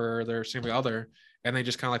their wife or their significant other and they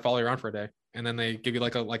just kind of like follow you around for a day and then they give you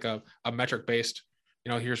like a metric based,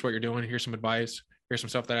 you know, here's what you're doing, here's some advice, here's some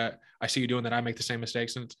stuff that I see you doing that I make the same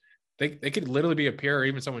mistakes. And they could literally be a peer or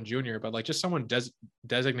even someone junior, but like just someone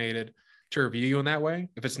designated to review you in that way,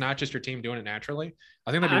 if it's not just your team doing it naturally,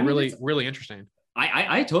 I think that'd be really interesting.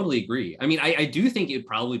 I totally agree. I mean, I do think it would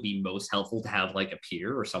probably be most helpful to have like a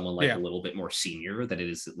peer or someone like a little bit more senior that it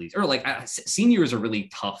is at least, or like senior is a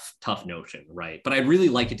really tough notion, right? But I'd really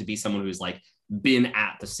like it to be someone who's like been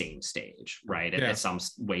at the same stage, right? In some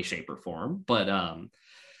way, shape, or form. But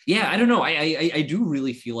yeah, I don't know. I do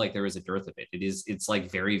really feel like there is a dearth of it. It's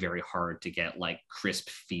like very, very hard to get like crisp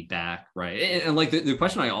feedback, right? And like the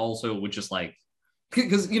question I also would just like,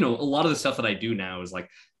 because you know, a lot of the stuff that I do now is like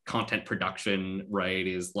content production, right?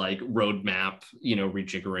 Is like roadmap, you know,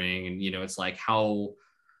 rejiggering, and you know, it's like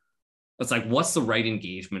what's the right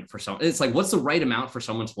engagement for someone? It's like what's the right amount for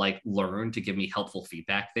someone to like learn to give me helpful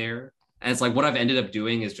feedback there. And it's like what I've ended up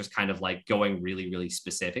doing is just kind of like going really, really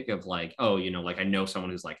specific of like, oh, you know, like I know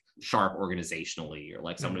someone who's like sharp organizationally or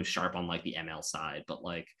like someone who's sharp on like the ML side, but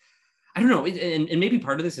like, I don't know. And maybe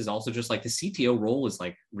part of this is also just like the CTO role is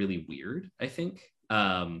like really weird, I think.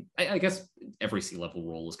 I guess every C-level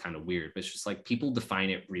role is kind of weird, but it's just like people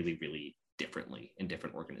define it really, really differently in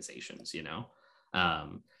different organizations, you know?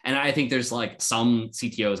 And I think there's like some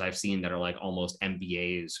CTOs I've seen that are like almost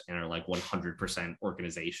MBAs and are like 100%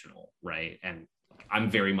 organizational, right? And I'm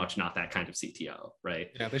very much not that kind of CTO, right?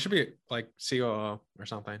 Yeah, they should be like COO or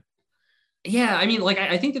something. Yeah, I mean, like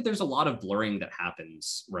I think that there's a lot of blurring that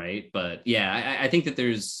happens, right? But yeah, I think that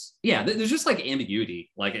there's just like ambiguity,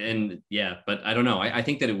 like, and yeah, but I don't know. I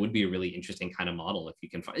think that it would be a really interesting kind of model if you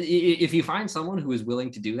can find if you find someone who is willing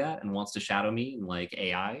to do that and wants to shadow me in like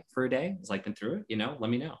AI for a day, has like been through it, you know, let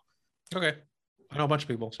me know. Okay, I know a bunch of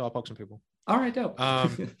people, so I'll poke some people. All right, dope.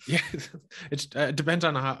 Yeah, it depends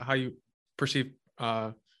on how you perceive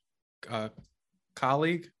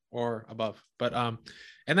colleague or above, but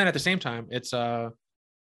and then at the same time it's the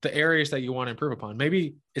areas that you want to improve upon.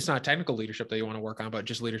 Maybe it's not technical leadership that you want to work on, but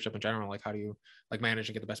just leadership in general, like how do you like manage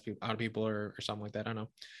and get the best people out of people or something like that. I don't know.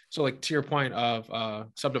 So like to your point of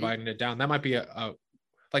subdividing it down, that might be a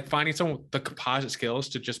like finding someone with the composite skills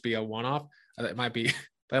to just be a one-off. That might be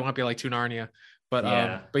like two Narnia, but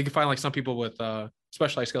you can find like some people with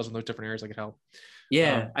specialized skills in those different areas that could help.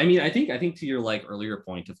 Yeah, I mean, I think to your like earlier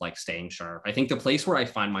point of like staying sharp, I think the place where I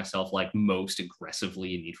find myself like most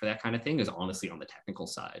aggressively in need for that kind of thing is honestly on the technical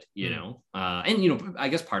side, you know. And you know, I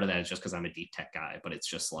guess part of that is just because I'm a deep tech guy, but it's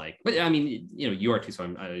just like, but I mean, you know, you are too, so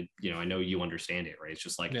I know you understand it, right? It's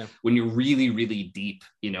just like when you're really, really deep,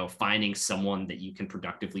 you know, finding someone that you can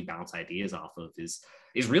productively bounce ideas off of is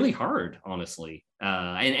really hard, honestly.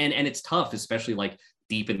 And it's tough, especially like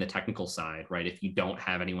deep in the technical side, right? If you don't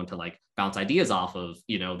have anyone to like bounce ideas off of,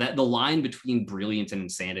 you know, that the line between brilliance and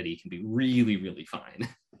insanity can be really, really fine.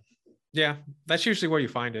 Yeah, that's usually where you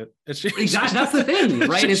find it. It's just, exactly that's the thing,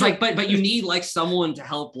 right? It's like, but you need like someone to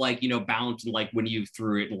help, like, you know, bounce and like when you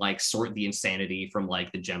through it, like sort the insanity from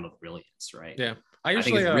like the gem of brilliance, right? Yeah, I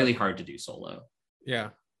think it's really hard to do solo. Yeah,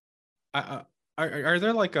 are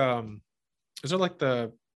there like is there like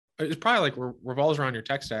it's probably like revolves around your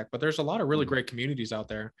tech stack, but there's a lot of really great communities out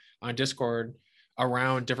there on Discord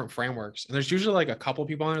around different frameworks. And there's usually like a couple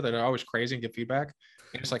people on there that are always crazy and give feedback.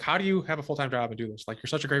 And it's like, how do you have a full-time job and do this? Like, you're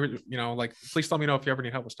such a great, you know, like, please let me know if you ever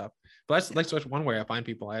need help with stuff. But that's like one way I find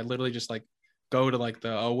people. I literally just like go to like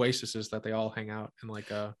the oases that they all hang out and like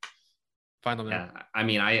find them there. Yeah, I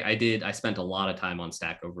mean, I spent a lot of time on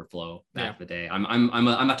Stack Overflow back in the day. I'm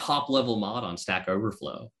a top level mod on Stack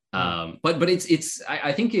Overflow. But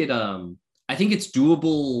I think it's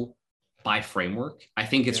doable by framework. I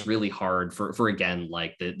think it's really hard for again,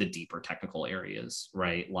 like the deeper technical areas,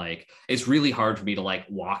 right? Like it's really hard for me to like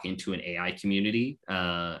walk into an AI community.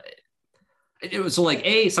 So like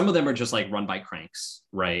some of them are just like run by cranks,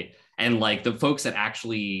 right? And like the folks that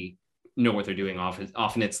actually know what they're doing,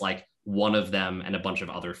 often it's like one of them and a bunch of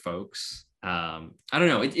other folks. I don't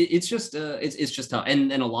know. It's just tough.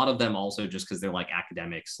 And a lot of them also just because they're like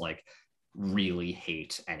academics, like really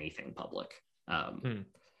hate anything public.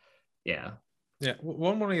 Yeah.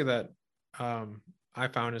 One way that I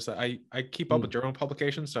found is that I keep up with journal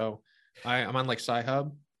publications. So I'm on like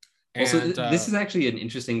Sci-Hub, Also, And this is actually an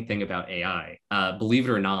interesting thing about AI. Believe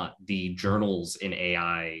it or not, the journals in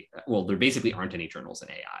AI, well, there basically aren't any journals in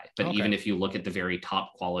AI, but okay. even if you look at the very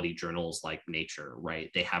top quality journals like Nature, right,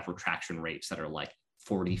 they have retraction rates that are like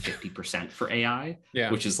 40, 50% for AI, Yeah.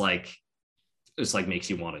 which is like, it's like makes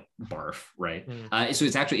you want to barf, right? Mm. So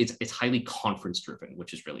it's actually, it's highly conference driven,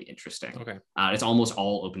 which is really interesting. Okay. It's almost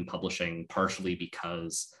all open publishing, partially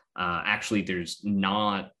because actually there's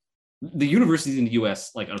not, the universities in the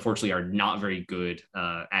US, like, unfortunately, are not very good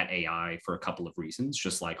at AI for a couple of reasons,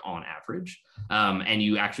 just like on average. And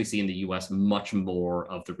you actually see in the US much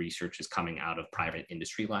more of the research is coming out of private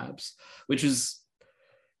industry labs, which is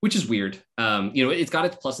weird. You know, it's got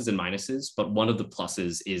its pluses and minuses, but one of the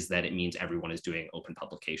pluses is that it means everyone is doing open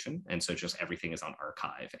publication, and so just everything is on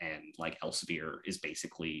archive, and like Elsevier is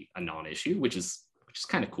basically a non-issue, which is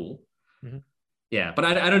kind of cool. Mm-hmm. Yeah, but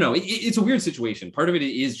I don't know. It's a weird situation. Part of it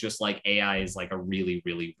is just like AI is like a really,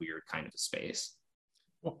 really weird kind of a space.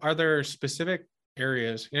 Well, are there specific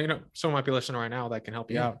areas, you know, someone might be listening right now that can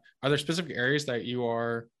help you out. Are there specific areas that you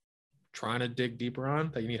are trying to dig deeper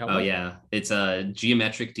on that you need help with? Yeah. It's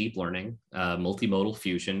geometric deep learning, multimodal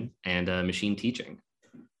fusion, and machine teaching.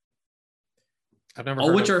 I've never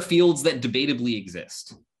all which are fields that debatably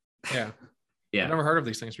exist. Yeah. Yeah. I've never heard of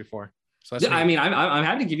these things before. So that's I mean, I'm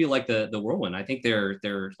happy to give you like the whirlwind. I think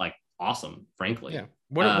they're like awesome, frankly. Yeah.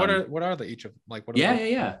 What are the each of like what are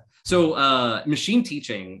yeah. So machine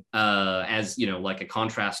teaching, as you know, like a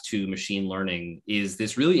contrast to machine learning, is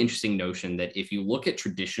this really interesting notion that if you look at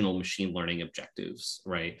traditional machine learning objectives,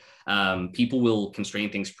 right, people will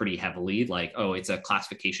constrain things pretty heavily, like, oh, it's a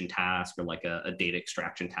classification task or like a data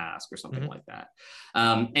extraction task or something like that.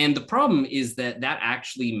 And the problem is that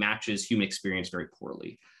actually matches human experience very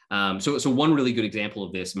poorly. So one really good example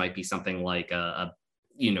of this might be something like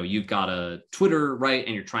you know, you've got a Twitter, right?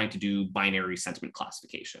 And you're trying to do binary sentiment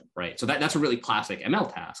classification, right? So that's a really classic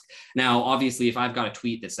ML task. Now, obviously, if I've got a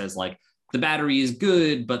tweet that says like, the battery is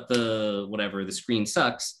good, but the screen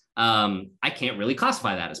sucks, I can't really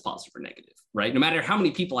classify that as positive or negative, right? No matter how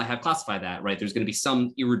many people I have classify that, right? There's going to be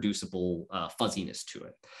some irreducible fuzziness to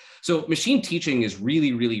it. So machine teaching is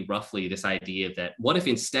really, really roughly this idea that what if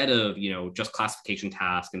instead of, you know, just classification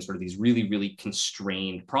tasks and sort of these really, really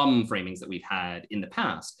constrained problem framings that we've had in the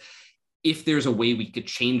past, if there's a way we could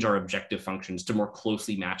change our objective functions to more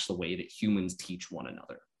closely match the way that humans teach one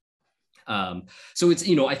another. So it's,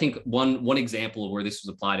 you know, I think one example of where this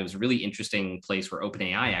was applied, it was a really interesting place where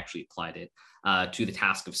OpenAI actually applied it to the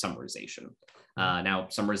task of summarization. Now,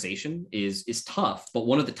 summarization is tough, but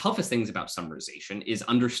one of the toughest things about summarization is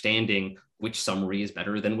understanding which summary is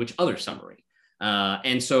better than which other summary.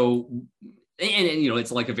 And so, and you know,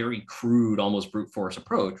 it's like a very crude, almost brute force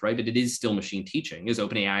approach, right? But it is still machine teaching. Is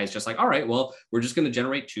OpenAI is just like, all right, well, we're just going to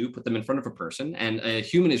generate two, put them in front of a person, and a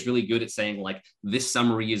human is really good at saying like, this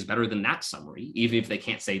summary is better than that summary, even if they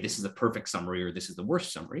can't say this is a perfect summary or this is the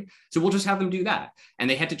worst summary. So we'll just have them do that. And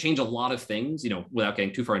they had to change a lot of things, you know, without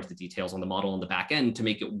getting too far into the details on the model on the back end to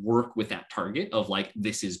make it work with that target of like,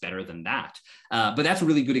 this is better than that. But that's a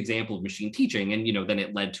really good example of machine teaching. And, you know, then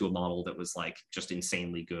it led to a model that was like just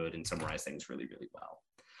insanely good and summarized things really, really well.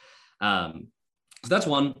 So that's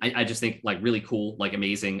one I just think like really cool, like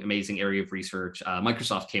amazing area of research.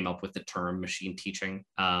 Microsoft came up with the term machine teaching,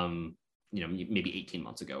 you know, maybe 18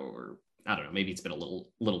 months ago, or I don't know, maybe it's been a little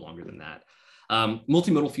longer than that.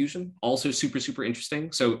 Multimodal fusion, also super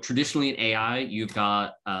interesting. So traditionally in AI, you've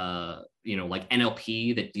got, you know, like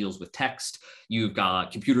NLP that deals with text. You've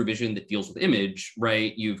got computer vision that deals with image,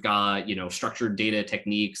 right? You've got, you know, structured data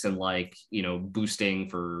techniques and like, you know, boosting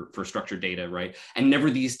for structured data, right? And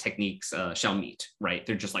never these techniques shall meet, right?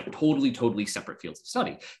 They're just like totally separate fields of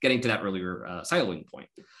study, getting to that earlier siloing point.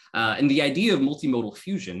 And the idea of multimodal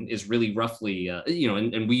fusion is really roughly, you know,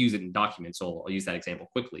 and we use it in documents, so I'll use that example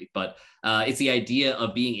quickly, but it's the idea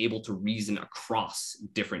of being able to reason across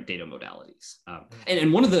different data modalities.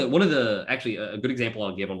 And one of the, actually a good example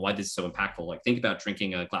I'll give on why this is so impactful, like think about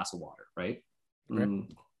drinking a glass of water, right?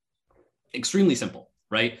 Extremely simple,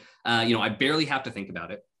 right? You know, I barely have to think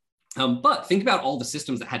about it. But think about all the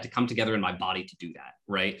systems that had to come together in my body to do that,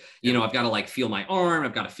 right? You know, I've got to like feel my arm,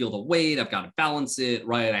 I've got to feel the weight, I've got to balance it,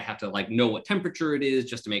 right? I have to like know what temperature it is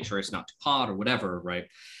just to make sure it's not too hot or whatever, right?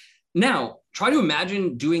 Now, try to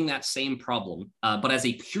imagine doing that same problem, but as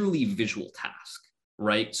a purely visual task,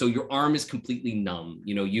 right? So your arm is completely numb.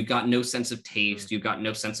 You know, you've got no sense of taste, you've got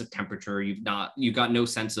no sense of temperature, you've got no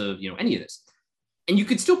sense of, you know, any of this. And you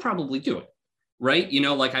could still probably do it. Right? You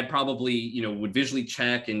know, like I'd probably, you know, would visually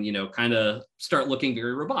check and, you know, kind of start looking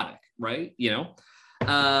very robotic, right? You know,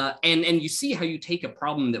 And you see how you take a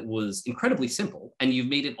problem that was incredibly simple and you've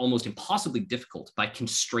made it almost impossibly difficult by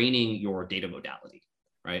constraining your data modality,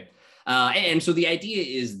 right? And so the idea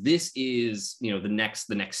is this is, you know, the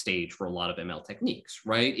next stage for a lot of ML techniques,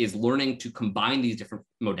 right? Is learning to combine these different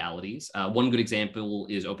modalities. One good example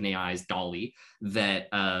is OpenAI's DALL-E that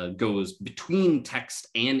goes between text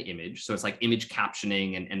and image. So it's like image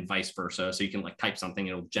captioning and vice versa. So you can like type something,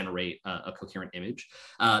 it'll generate a coherent image.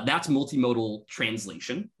 That's multimodal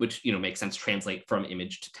translation, which, you know, makes sense, translate from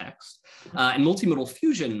image to text. And multimodal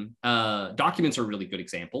fusion, documents are a really good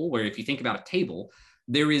example, where if you think about a table,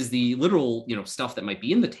 there is the literal, you know, stuff that might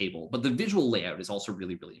be in the table, but the visual layout is also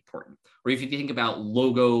really, really important. Or if you think about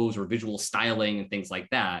logos or visual styling and things like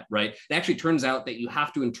that, right? It actually turns out that you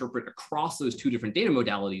have to interpret across those two different data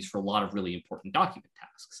modalities for a lot of really important document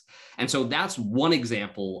tasks. And so that's one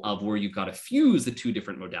example of where you've got to fuse the two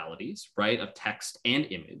different modalities, right, of text and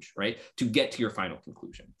image, right, to get to your final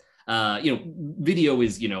conclusion. You know, video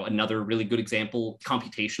is, you know, another really good example.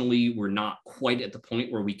 Computationally, we're not quite at the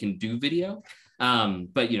point where we can do video.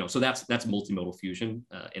 But, you know, so that's multimodal fusion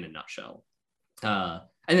in a nutshell. And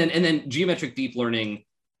then geometric deep learning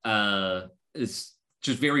is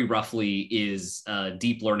just very roughly is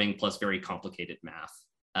deep learning plus very complicated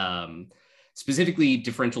math. Specifically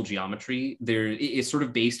differential geometry, there is sort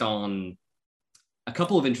of based on a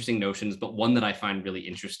couple of interesting notions, but one that I find really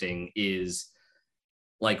interesting is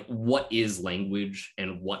like, what is language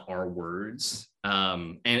and what are words?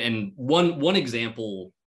 And one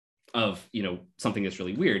example of, you know, something that's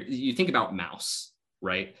really weird, you think about mouse,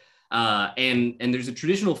 right? And there's a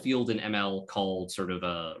traditional field in ML called sort of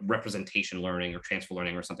a representation learning or transfer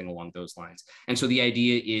learning or something along those lines. And so the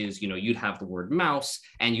idea is, you know, you'd have the word mouse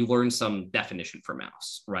and you learn some definition for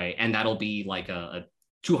mouse, right? And that'll be like a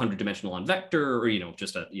 200 dimensional on vector, or, you know,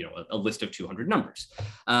 just a list of 200 numbers.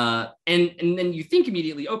 And then you think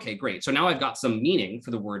immediately, okay, great. So now I've got some meaning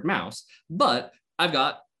for the word mouse, but I've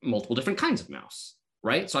got multiple different kinds of mouse,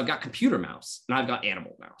 right? So I've got computer mouse and I've got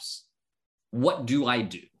animal mouse. What do I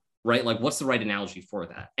do, right? Like, what's the right analogy for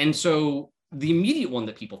that? And so the immediate one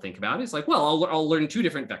that people think about is like, well, I'll learn two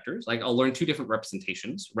different vectors, like I'll learn two different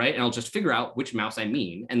representations, right? And I'll just figure out which mouse I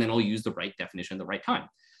mean, and then I'll use the right definition at the right time.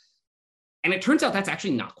 And it turns out that's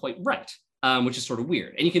actually not quite right, which is sort of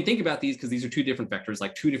weird. And you can think about these because these are two different vectors,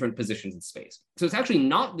 like two different positions in space. So it's actually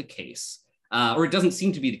not the case, or it doesn't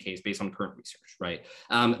seem to be the case based on current research, right?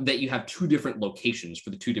 That you have two different locations for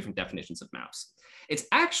the two different definitions of mouse. It's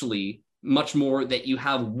actually much more that you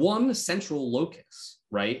have one central locus,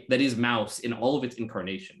 right? That is mouse in all of its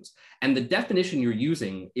incarnations. And the definition you're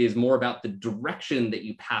using is more about the direction that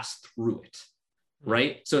you pass through it,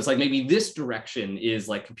 right? So it's like maybe this direction is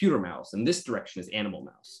like computer mouse and this direction is animal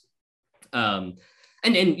mouse.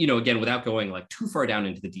 And you know, again, without going like too far down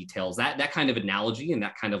into the details, that kind of analogy and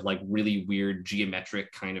that kind of like really weird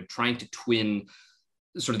geometric kind of trying to twin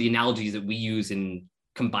sort of the analogies that we use in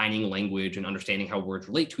combining language and understanding how words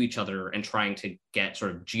relate to each other and trying to get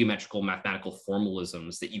sort of geometrical mathematical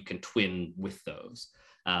formalisms that you can twin with those.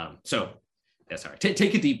 So yeah, sorry,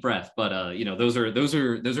 take a deep breath, but you know, those are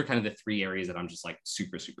kind of the three areas that I'm just like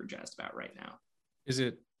super jazzed about right now. Is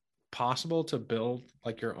it possible to build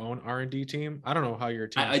like your own R&D team? I don't know how your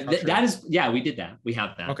team is that is, yeah, we did that. We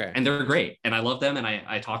have that. Okay. And they're great. And I love them and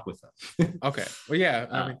I talk with them. Okay. Well, yeah,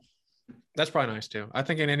 I mean, that's probably nice too. I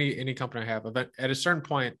think in any company I have, but at a certain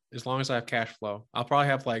point, as long as I have cash flow, I'll probably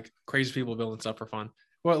have like crazy people building stuff for fun.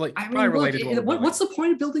 Well, like I mean, probably related to what's the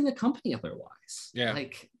point of building a company otherwise? Yeah.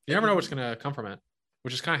 Like, you never know what's going to come from it,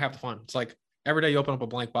 which is kind of half the fun. It's like every day you open up a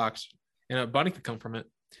blank box and a bunny could come from it.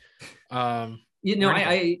 You know,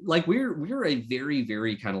 I like we're a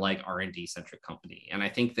very kind of like R&D centric company. And I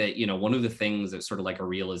think that, you know, one of the things that's sort of like a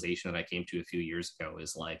realization that I came to a few years ago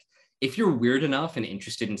is like, if you're weird enough and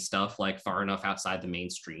interested in stuff like far enough outside the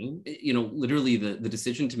mainstream, you know, literally the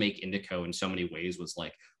decision to make Indico in so many ways was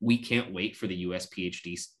like, we can't wait for the US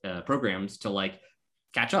PhD programs to like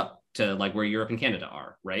catch up to like where Europe and Canada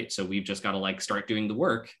are, right? So we've just got to like start doing the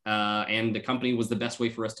work, and the company was the best way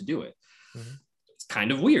for us to do it. Mm-hmm. It's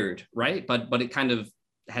kind of weird, right? But it kind of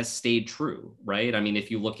has stayed true, right? I mean,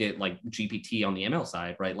 if you look at like GPT on the ML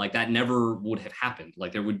side, right, like that never would have happened.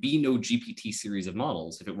 Like there would be no GPT series of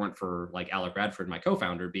models if it weren't for like Alec Radford, my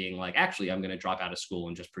co-founder, being like, actually, I'm going to drop out of school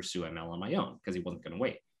and just pursue ML on my own, because he wasn't going to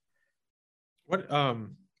wait. What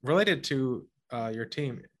related to your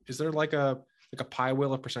team, is there like a pie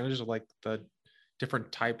wheel of percentages of like the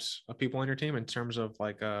different types of people on your team in terms of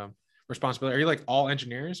like responsibility? Are you like all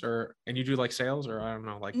engineers, and you do like sales, or I don't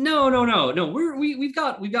know, like no, we've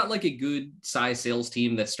got like a good size sales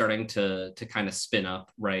team that's starting to kind of spin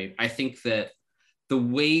up, right? I think that the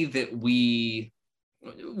way that we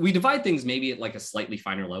we divide things maybe at like a slightly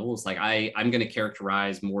finer level. It's like I'm going to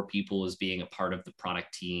characterize more people as being a part of the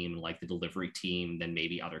product team, like the delivery team, than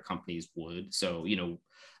maybe other companies would. So,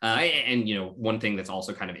 one thing that's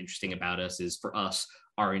also kind of interesting about us is, for us,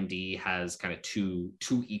 R&D has kind of two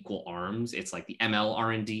equal arms. It's like the ML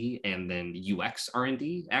R&D and then UX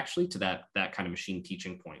R&D. Actually, to that kind of machine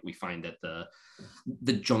teaching point, we find that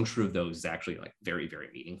the juncture of those is actually like very, very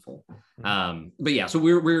meaningful. But yeah, so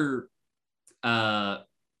we're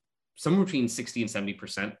somewhere between 60 and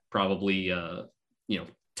 70% probably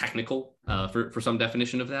technical for some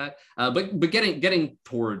definition of that, but getting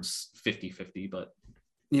towards 50-50. But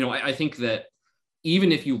I think that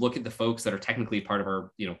even if you look at the folks that are technically part of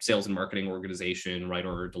our sales and marketing organization, right,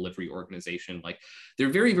 or delivery organization, like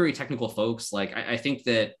they're very, very technical folks. Like I think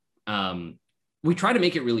that we try to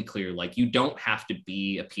make it really clear, like you don't have to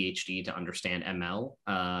be a PhD to understand ML,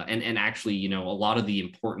 and actually, a lot of the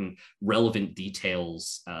important relevant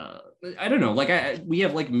details. I don't know, like we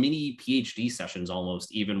have like mini PhD sessions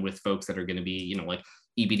almost, even with folks that are going to be, like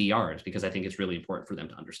EBDRs, because I think it's really important for them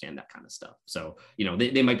to understand that kind of stuff. So,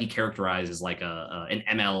 they might be characterized as like an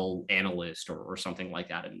ML analyst or something like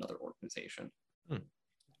that in another organization. Do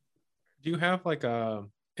you have like in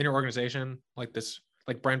your organization like this,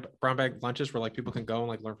 like brown bag lunches where like people can go and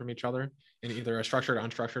like learn from each other in either a structured or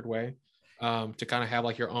unstructured way, to kind of have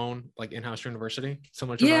like your own like in-house university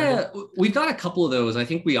similar to we've got a couple of those. I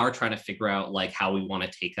think we are trying to figure out like how we want to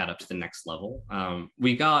take that up to the next level.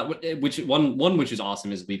 We got which is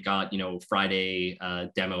awesome is we've got Friday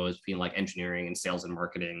demos between like engineering and sales and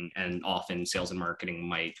marketing, and often sales and marketing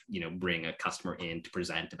might bring a customer in to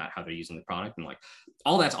present about how they're using the product, and like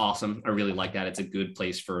all that's awesome. I really like that. It's a good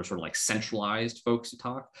place for sort of like centralized folks to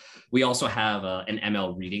talk. We also have an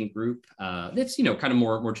ML reading group that's kind of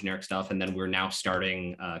more generic stuff, and then we're now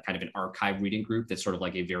starting kind of an archive reading group that's sort of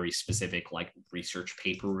like a very specific like research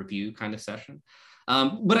paper review kind of session.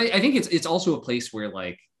 But I think it's also a place where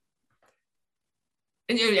like,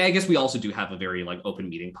 and I guess we also do have a very like open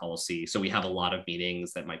meeting policy. So we have a lot of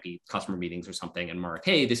meetings that might be customer meetings or something, and mark,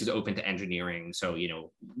 hey, this is open to engineering. So,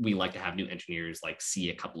 we like to have new engineers like see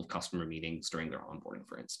a couple of customer meetings during their onboarding,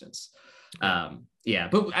 for instance. But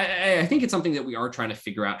I think it's something that we are trying to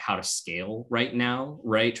figure out how to scale right now,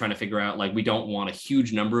 right? Trying to figure out like, we don't want a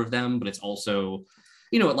huge number of them, but it's also,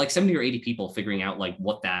 like 70 or 80 people, figuring out like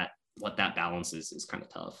what that balance is kind of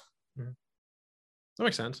tough. Mm-hmm. That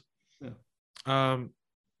makes sense. Yeah.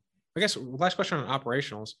 I guess last question on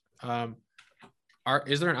operationals.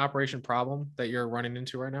 Is there an operation problem that you're running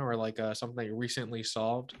into right now, or like something that you recently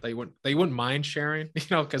solved that you wouldn't mind sharing?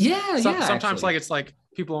 Because sometimes actually, like it's like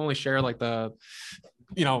people only share like the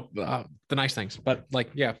nice things, but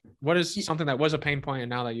like what is something that was a pain point and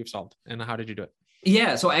now that you've solved, and how did you do it?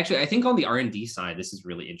 Yeah, so actually, I think on the R&D side, this is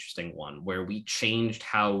really interesting one where we changed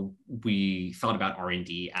how we thought about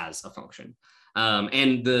R&D as a function.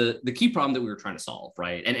 And the key problem that we were trying to solve,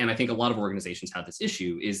 right? And I think a lot of organizations have this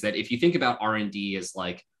issue, is that if you think about R&D as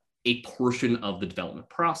like a portion of the development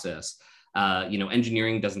process,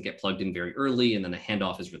 engineering doesn't get plugged in very early, and then the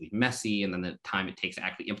handoff is really messy, and then the time it takes to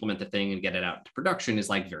actually implement the thing and get it out into production is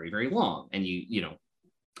like very, very long. And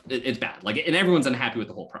it's bad, like, and everyone's unhappy with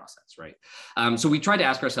the whole process, right? So we tried to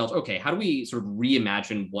ask ourselves, okay, how do we sort of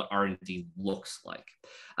reimagine what R&D looks like?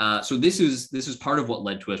 So this is part of what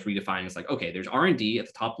led to us redefining. It's like, okay, there's R&D at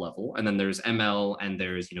the top level, and then there's ML, and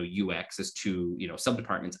there's UX as two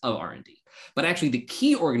subdepartments of R&D. But actually, the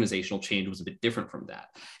key organizational change was a bit different from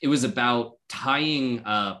that. It was about tying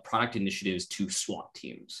product initiatives to SWAT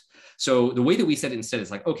teams. So the way that we said it instead is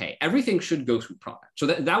like, okay, everything should go through product. So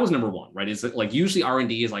that was number one, right? Is that like usually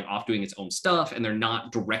R&D is like off doing its own stuff, and they're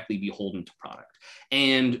not directly beholden to product.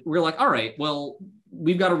 And we're like, all right, well,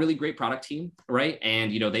 we've got a really great product team, right?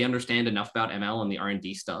 And they understand enough about ML and the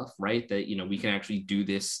R&D stuff, right? That we can actually do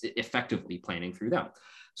this effectively, planning through them.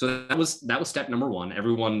 So that was step number one.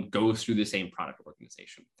 Everyone goes through the same product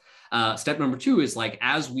organization. Step number two is like,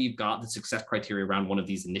 as we've got the success criteria around one of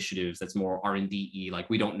these initiatives that's more R&D-y, like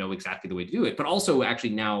we don't know exactly the way to do it, but also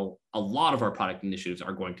actually now a lot of our product initiatives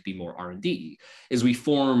are going to be more R&D, is we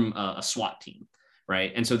form a SWAT team.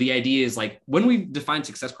 Right. And so the idea is like, when we define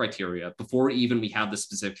success criteria, before even we have the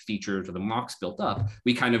specific features or the mocks built up,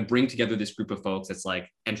 we kind of bring together this group of folks that's like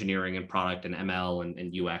engineering and product and ML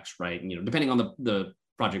and UX, right? And, depending on the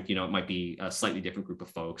project, it might be a slightly different group of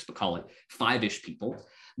folks, but call it 5-ish people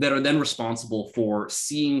that are then responsible for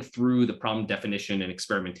seeing through the problem definition and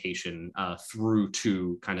experimentation through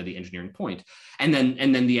to kind of the engineering point. And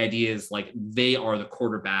then the idea is like they are the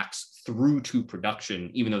quarterbacks through to production,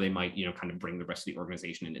 even though they might, you know, kind of bring the rest of the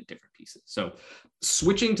organization into different pieces. So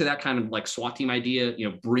switching to that kind of like SWAT team idea, you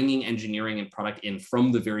know, bringing engineering and product in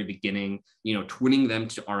from the very beginning, you know, twinning them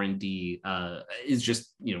to R&D is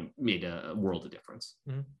just, you know, made a world of difference.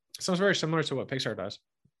 Mm-hmm. Sounds very similar to what Pixar does.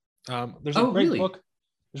 There's a great book.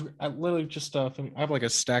 I literally just I have like a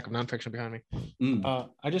stack of nonfiction behind me.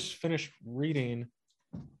 I just finished reading.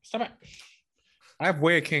 Stop it! I have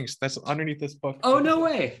Way of Kings. That's underneath this book. Oh, no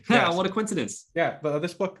way! Yeah, what a coincidence. Yeah, but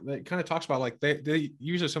this book that kind of talks about like they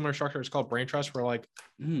use a similar structure. It's called brain trust, where like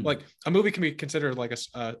a movie can be considered like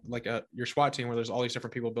your SWAT team, where there's all these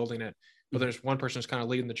different people building it, but there's one person who's kind of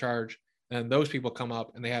leading the charge, and those people come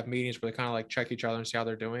up and they have meetings where they kind of like check each other and see how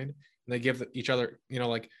they're doing, and they give each other, you know,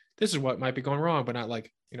 like this is what might be going wrong, but not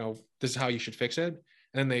like, you know, this is how you should fix it.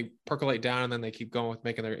 And then they percolate down, and then they keep going with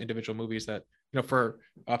making their individual movies that, you know, for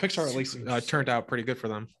Pixar at least turned out pretty good for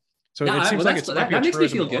them. So it seems like that makes me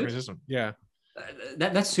feel good. Yeah,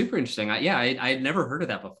 that's super interesting. I had never heard of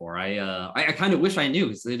that before. I kind of wish I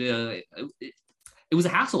knew. It was a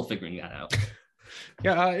hassle figuring that out.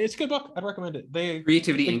 Yeah, it's a good book. I'd recommend it.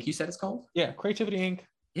 Creativity Inc. You said it's called? Yeah, Creativity Inc.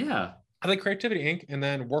 Yeah, I think Creativity Inc. and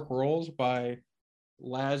then Work Rules by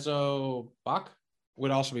Laszlo Bock would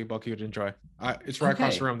also be a book you'd enjoy. It's right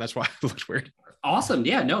across the room. That's why it looks weird. Awesome.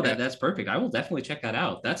 Yeah, no, that's perfect. I will definitely check that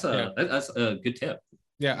out. That's a good tip.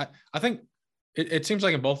 Yeah, I think it seems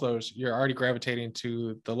like in both those, you're already gravitating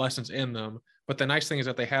to the lessons in them. But the nice thing is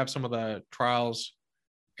that they have some of the trials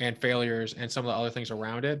and failures and some of the other things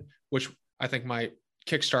around it, which I think might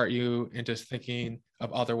kickstart you into thinking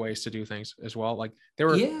of other ways to do things as well. Like they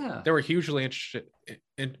were hugely interested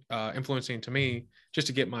in influencing to me, just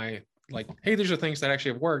to get my like, hey, these are things that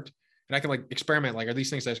actually have worked, and I can like experiment. Like, are these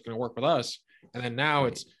things that's going to work with us? And then now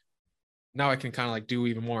I can kind of like do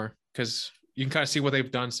even more, because you can kind of see what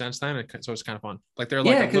they've done since then. And so it's kind of fun. Like they're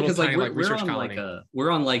like a little tiny like research colony.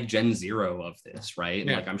 We're on like Gen 0 of this, right?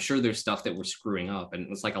 And like I'm sure there's stuff that we're screwing up,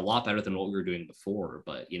 and it's like a lot better than what we were doing before.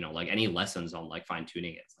 But you know, like any lessons on like fine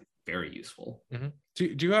tuning it's like very useful. Mm-hmm.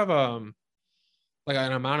 Do you have like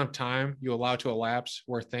an amount of time you allow to elapse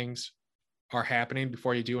where things are happening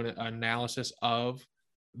before you do an analysis of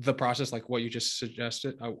the process, like what you just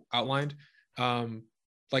suggested, outlined?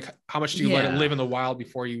 Like how much do you let it live in the wild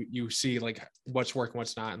before you see like what's working,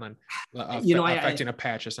 what's not, and then affecting a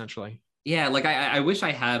patch essentially? Yeah, like I wish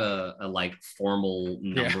I had a like formal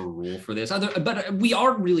number rule for this, but we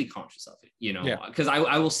are really conscious of it, you know, because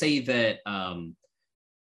I will say that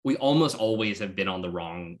we almost always have been on the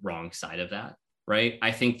wrong side of that. Right.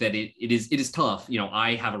 I think that it is tough. You know,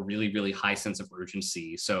 I have a really, really high sense of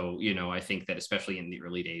urgency. So, you know, I think that especially in the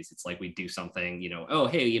early days, it's like we do something, you know, oh,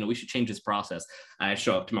 hey, you know, we should change this process. I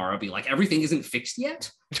show up tomorrow, I'll be like, everything isn't fixed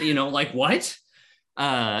yet. You know, like what?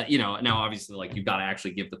 You know, now obviously like you've got to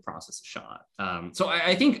actually give the process a shot. So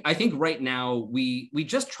I think right now we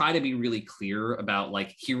just try to be really clear about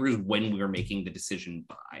like, here is when we're making the decision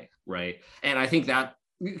by, right? And I think that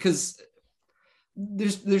because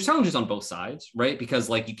there's challenges on both sides, right? Because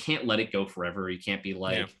like you can't let it go forever. You can't be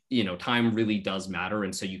like, you know, time really does matter.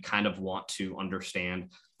 And so you kind of want to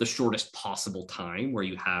understand the shortest possible time where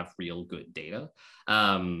you have real good data.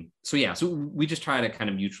 So we just try to kind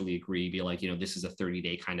of mutually agree, be like, you know, this is a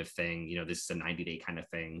 30-day kind of thing, you know, this is a 90-day kind of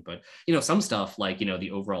thing. But, you know, some stuff like, you know,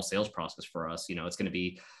 the overall sales process for us, you know, it's going to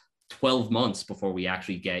be 12 months before we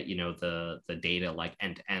actually get, you know, the data like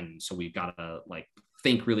end to end. So we've got to like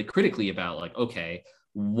think really critically about like, okay,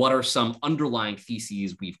 what are some underlying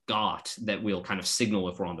theses we've got that will kind of signal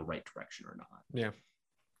if we're on the right direction or not? Yeah,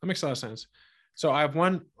 that makes a lot of sense. So I have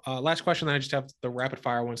one last question, then I just have the rapid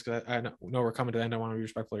fire ones, because I know we're coming to the end. I want to be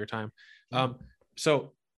respectful of your time.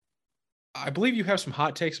 So I believe you have some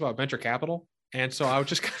hot takes about venture capital. And so I would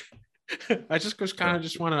just,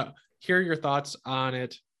 just want to hear your thoughts on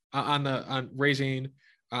it, on raising,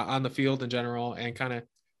 on the field in general, and kind of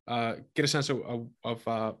get a sense of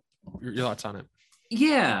your thoughts on it.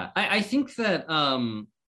 Yeah, I think that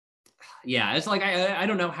it's like I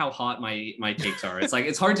don't know how hot my takes are. It's like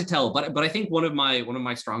it's hard to tell, but I think one of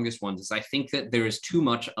my strongest ones is I think that there is too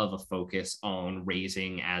much of a focus on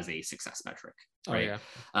raising as a success metric. Right. Oh, yeah.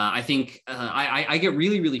 I think I get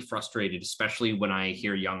really, really frustrated, especially when I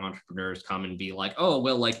hear young entrepreneurs come and be like, oh,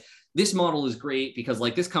 well, like this model is great because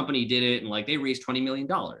like this company did it and like they raised $20 million.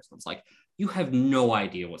 It's like, you have no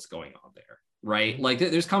idea what's going on there. right? Like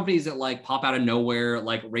there's companies that like pop out of nowhere,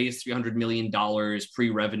 like raise $300 million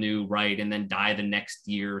pre-revenue, right? And then die the next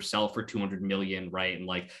year, sell for 200 million, right? And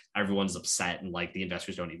like everyone's upset and like the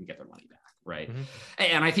investors don't even get their money back, right?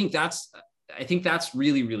 And I think that's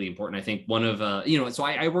really, really important. I think one of, so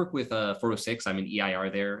I work with Photo 6, I'm an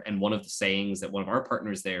EIR there. And one of the sayings that one of our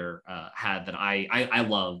partners there had that I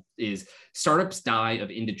love is startups die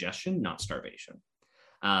of indigestion, not starvation.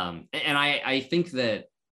 And I think that,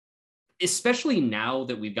 especially now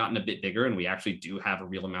that we've gotten a bit bigger and we actually do have a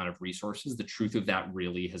real amount of resources, the truth of that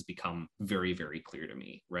really has become very, very clear to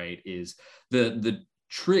me, right? Is the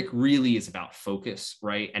trick really is about focus,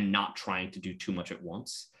 right? And not trying to do too much at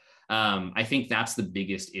once. I think that's the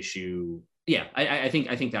biggest issue. Yeah, I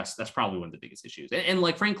think that's probably one of the biggest issues. And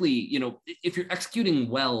like, frankly, if you're executing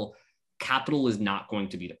well, capital is not going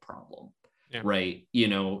to be the problem. Yeah. Right.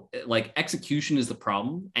 Like execution is the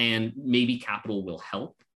problem and maybe capital will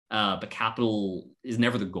help. But capital is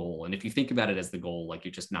never the goal. And if you think about it as the goal, like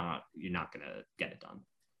you're not going to get it done.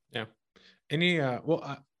 Yeah.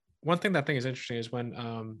 One thing that I think is interesting is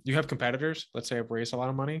when you have competitors, let's say have raised a lot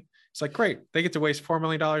of money. It's like, great, they get to waste $4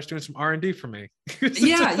 million doing some R&D for me.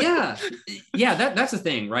 Yeah. That's the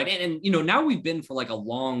thing, right? And now we've been for like a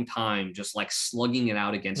long time just like slugging it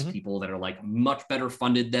out against people that are like much better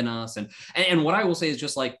funded than us. And what I will say is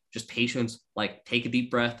just patience, like take a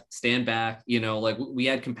deep breath, stand back. Like we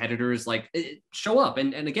had competitors like show up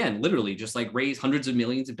and again, literally just like raise hundreds of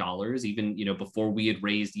millions of dollars, even before we had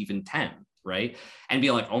raised even 10. Right. And be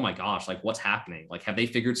like, oh my gosh, like what's happening? Like, have they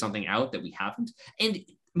figured something out that we haven't? And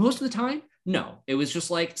most of the time, no, it was just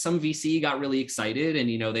like some VC got really excited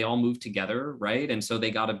and, they all moved together. Right. And so they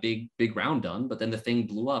got a big round done, but then the thing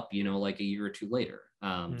blew up, like a year or two later.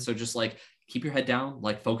 So just like keep your head down,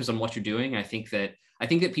 like focus on what you're doing. I think that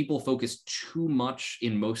people focus too much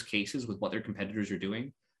in most cases with what their competitors are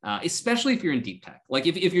doing, especially if you're in deep tech. Like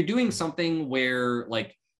if you're doing something where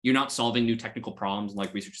like, you're not solving new technical problems,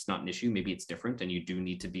 like research is not an issue, maybe it's different and you do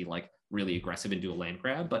need to be like really aggressive and do a land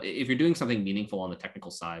grab. But if you're doing something meaningful on the technical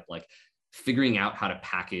side, like figuring out how to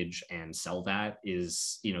package and sell that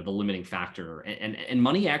is, the limiting factor. And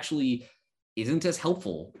money actually isn't as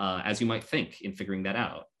helpful as you might think in figuring that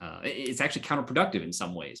out. It's actually counterproductive in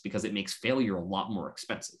some ways because it makes failure a lot more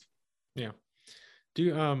expensive. Yeah.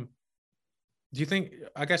 Do you think,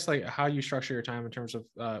 I guess, like how you structure your time in terms of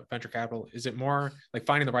venture capital, is it more like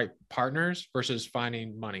finding the right partners versus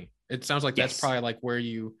finding money? It sounds like that's probably like where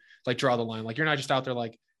you like draw the line. Like you're not just out there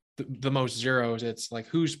like the most zeros. It's like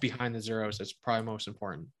who's behind the zeros that's probably most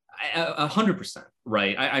important. 100%.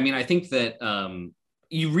 Right. I think that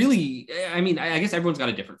I guess everyone's got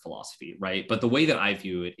a different philosophy, right? But the way that I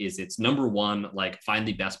view it is it's number one, like find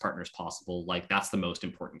the best partners possible. Like that's the most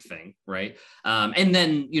important thing, right? And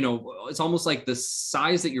then, it's almost like the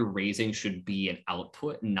size that you're raising should be an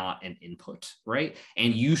output, not an input, right?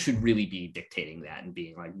 And you should really be dictating that and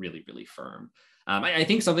being like really, really firm. I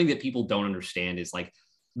think something that people don't understand is like,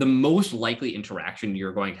 the most likely interaction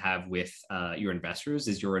you're going to have with your investors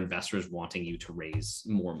is your investors wanting you to raise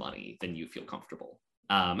more money than you feel comfortable.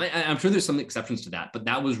 I'm sure there's some exceptions to that, but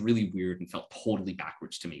that was really weird and felt totally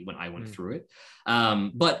backwards to me when I went through it.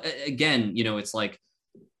 But again, it's like,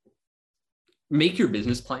 make your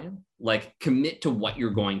business plan, like commit to what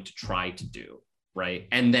you're going to try to do, right?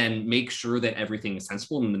 And then make sure that everything is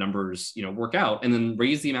sensible and the numbers, work out, and then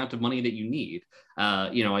raise the amount of money that you need.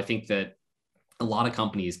 I think that a lot of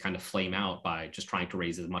companies kind of flame out by just trying to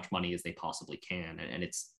raise as much money as they possibly can. And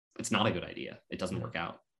it's not a good idea. It doesn't work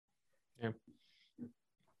out. Yeah.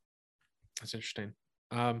 That's interesting.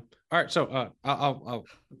 All right. So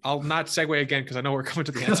I'll not segue again because I know we're coming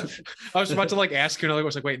to the answer. I was about to like ask you another. I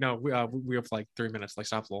was like, wait, no, we have like 3 minutes. Like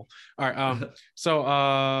stop a little. All right. So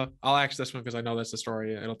I'll ask this one because I know that's the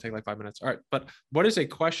story. It'll take like 5 minutes. All right. But what is a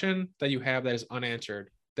question that you have that is unanswered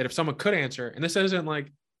that if someone could answer, and this isn't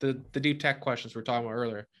like the deep tech questions we were talking about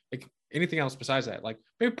earlier, like anything else besides that, like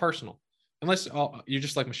maybe personal, unless you're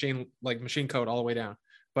just like machine code all the way down.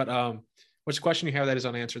 But what's the question you have that is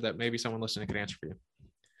unanswered that maybe someone listening could answer for you?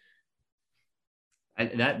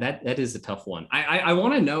 That is a tough one. I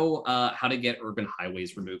want to know how to get urban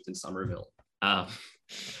highways removed in Somerville.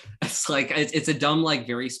 It's like it's a dumb, like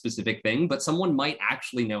very specific thing, but someone might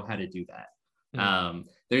actually know how to do that.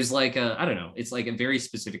 There's like I don't know, it's like a very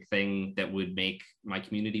specific thing that would make my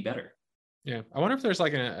community better. Yeah, I wonder if there's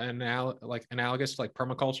like analogous to like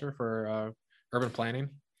permaculture for urban planning.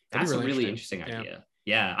 That's a really interesting idea.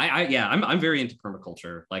 Yeah, I'm very into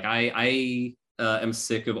permaculture. Like I am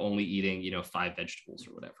sick of only eating 5 vegetables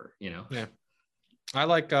or whatever. Yeah, I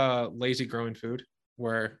like lazy growing food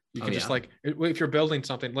where you can just like if you're building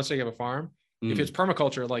something, let's say you have a farm, if it's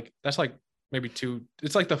permaculture, like that's like maybe 2.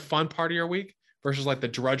 It's like the fun part of your week versus like the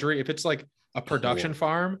drudgery. If it's like a production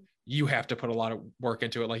farm, you have to put a lot of work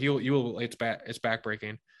into it. Like it's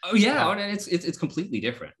backbreaking. Oh yeah, and it's completely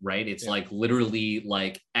different, right? It's like literally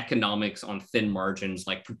like economics on thin margins,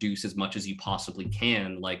 like produce as much as you possibly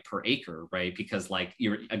can, like per acre, right? Because like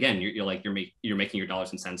you're making your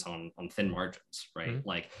dollars and cents on thin margins, right? Mm-hmm.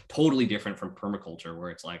 Like totally different from permaculture, where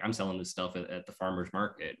it's like I'm selling this stuff at the farmer's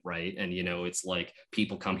market, right? And it's like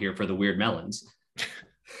people come here for the weird melons.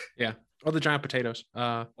 Yeah. Or the giant potatoes.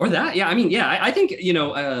 Or that. Yeah. I mean, yeah, I think,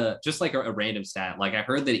 just like a random stat, like I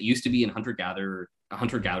heard that it used to be in hunter-gatherer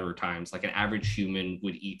times, like an average human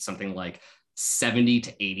would eat something like 70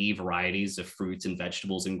 to 80 varieties of fruits and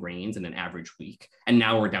vegetables and grains in an average week. And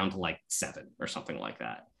now we're down to like 7 or something like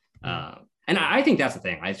that. And I think that's the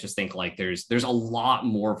thing. I just think like there's a lot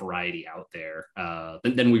more variety out there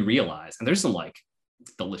than we realize. And there's some like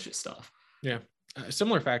delicious stuff. Yeah. A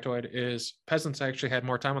similar factoid is peasants actually had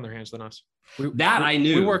more time on their hands than us. I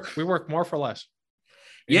knew. We work more for less.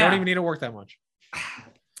 You don't even need to work that much.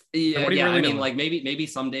 Yeah, I mean, like maybe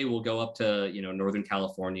someday we'll go up to Northern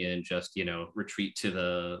California and just retreat to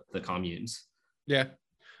the communes. Yeah.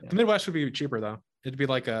 The Midwest would be cheaper though. It'd be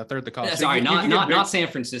like a third the cost. Sorry, not San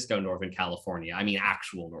Francisco, Northern California. I mean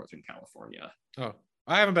actual Northern California. Oh.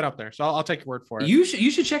 I haven't been up there, so I'll take your word for it. You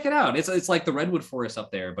should check it out. It's like the redwood forest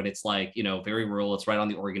up there, but it's like very rural. It's right on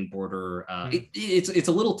the Oregon border. It's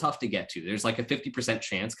a little tough to get to. There's like a 50%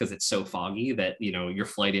 chance because it's so foggy that your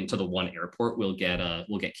flight into the one airport will get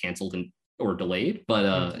canceled or delayed.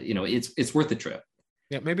 But it's worth the trip.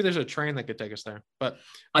 Yeah, maybe there's a train that could take us there, but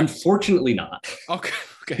unfortunately not.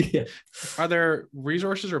 Okay. Yeah. Are there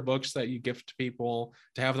resources or books that you gift to people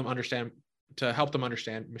to help them understand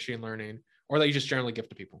machine learning? Or that you just generally give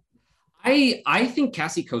to people? I think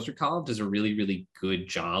Cassie Kozyrkov does a really, really good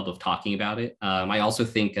job of talking about it. I also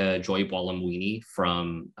think Joy Buolamwini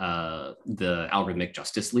from the Algorithmic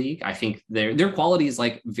Justice League, I think their quality is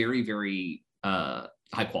like very, very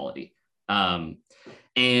high quality. I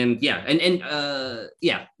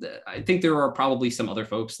think there are probably some other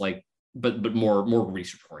folks like, but more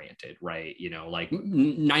research oriented, right? Like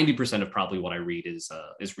 90% of probably what I read is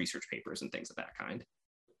research papers and ththings of that kind.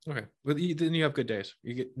 Okay, well, then you have good days.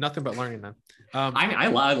 You get nothing but learning then. I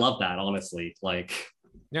love that, honestly. Like,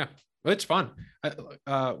 yeah, but it's fun.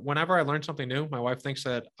 Whenever I learn something new, my wife thinks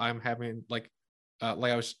that I'm having like I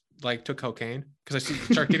was like took cocaine because I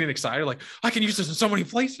start getting excited. Like I can use this in so many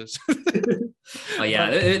places. Oh yeah,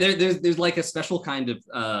 there's like a special kind of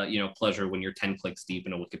pleasure when you're 10 clicks deep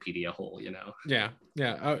in a Wikipedia hole. Yeah.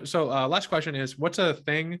 So last question is, what's a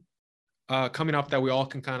thing coming up that we all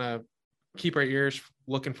can kind of keep our ears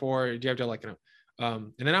looking for? Do you have to like an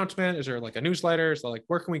announcement? Is there like a newsletter? So like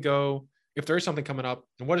where can we go if there is something coming up?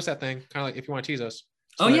 And what is that thing? Kind of like if you want to tease us.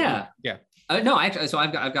 So yeah. No, actually, so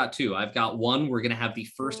I've got 2. I've got one. We're gonna have the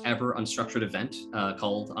first ever unstructured event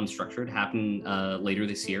called Unstructured happen later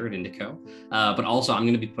this year at Indico. But also I'm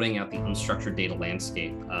gonna be putting out the unstructured data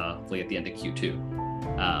landscape hopefully at the end of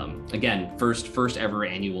Q2. Again, first ever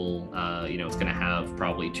annual. It's gonna have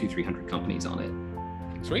probably 200-300 companies on it.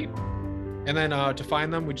 Sweet. And then to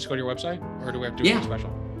find them, we just go to your website, or do we have to do something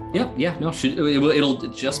special? Yep. Yeah. No. It'll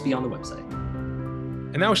just be on the website.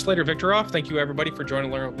 And that was Slater Victorov. Thank you everybody for joining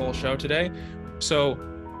the Learn With Lowell show today. So,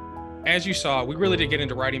 as you saw, we really did get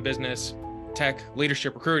into writing business, tech,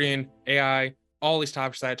 leadership, recruiting, AI, all these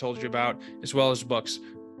topics that I told you about, as well as books.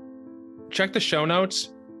 Check the show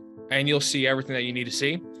notes, and you'll see everything that you need to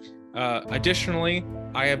see. Additionally,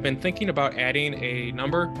 I have been thinking about adding a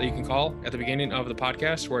number that you can call at the beginning of the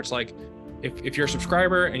podcast, where it's like, if you're a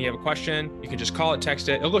subscriber and you have a question, you can just call it, text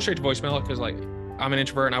it. It'll go straight to voicemail because like I'm an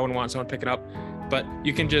introvert and I wouldn't want someone picking up. But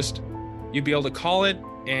you'd be able to call it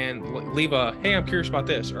and leave a, hey, I'm curious about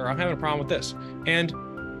this, or I'm having a problem with this. And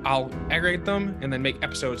I'll aggregate them and then make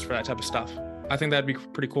episodes for that type of stuff. I think that'd be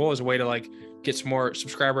pretty cool as a way to like get some more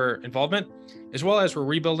subscriber involvement, as well as we're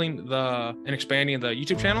rebuilding and expanding the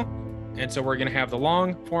YouTube channel. And so we're going to have the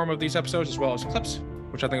long form of these episodes as well as clips,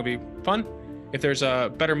 which I think will be fun. If there's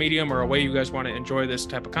a better medium or a way you guys want to enjoy this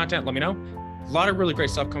type of content, let me know. A lot of really great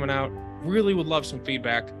stuff coming out. Really would love some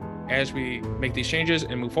feedback as we make these changes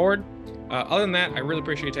and move forward. Other than that, I really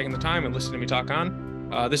appreciate you taking the time and listening to me talk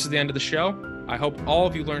on. This is the end of the show. I hope all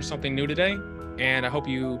of you learned something new today, and I hope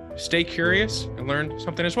you stay curious and learn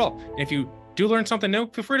something as well. And if you do learn something new,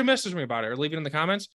 feel free to message me about it or leave it in the comments.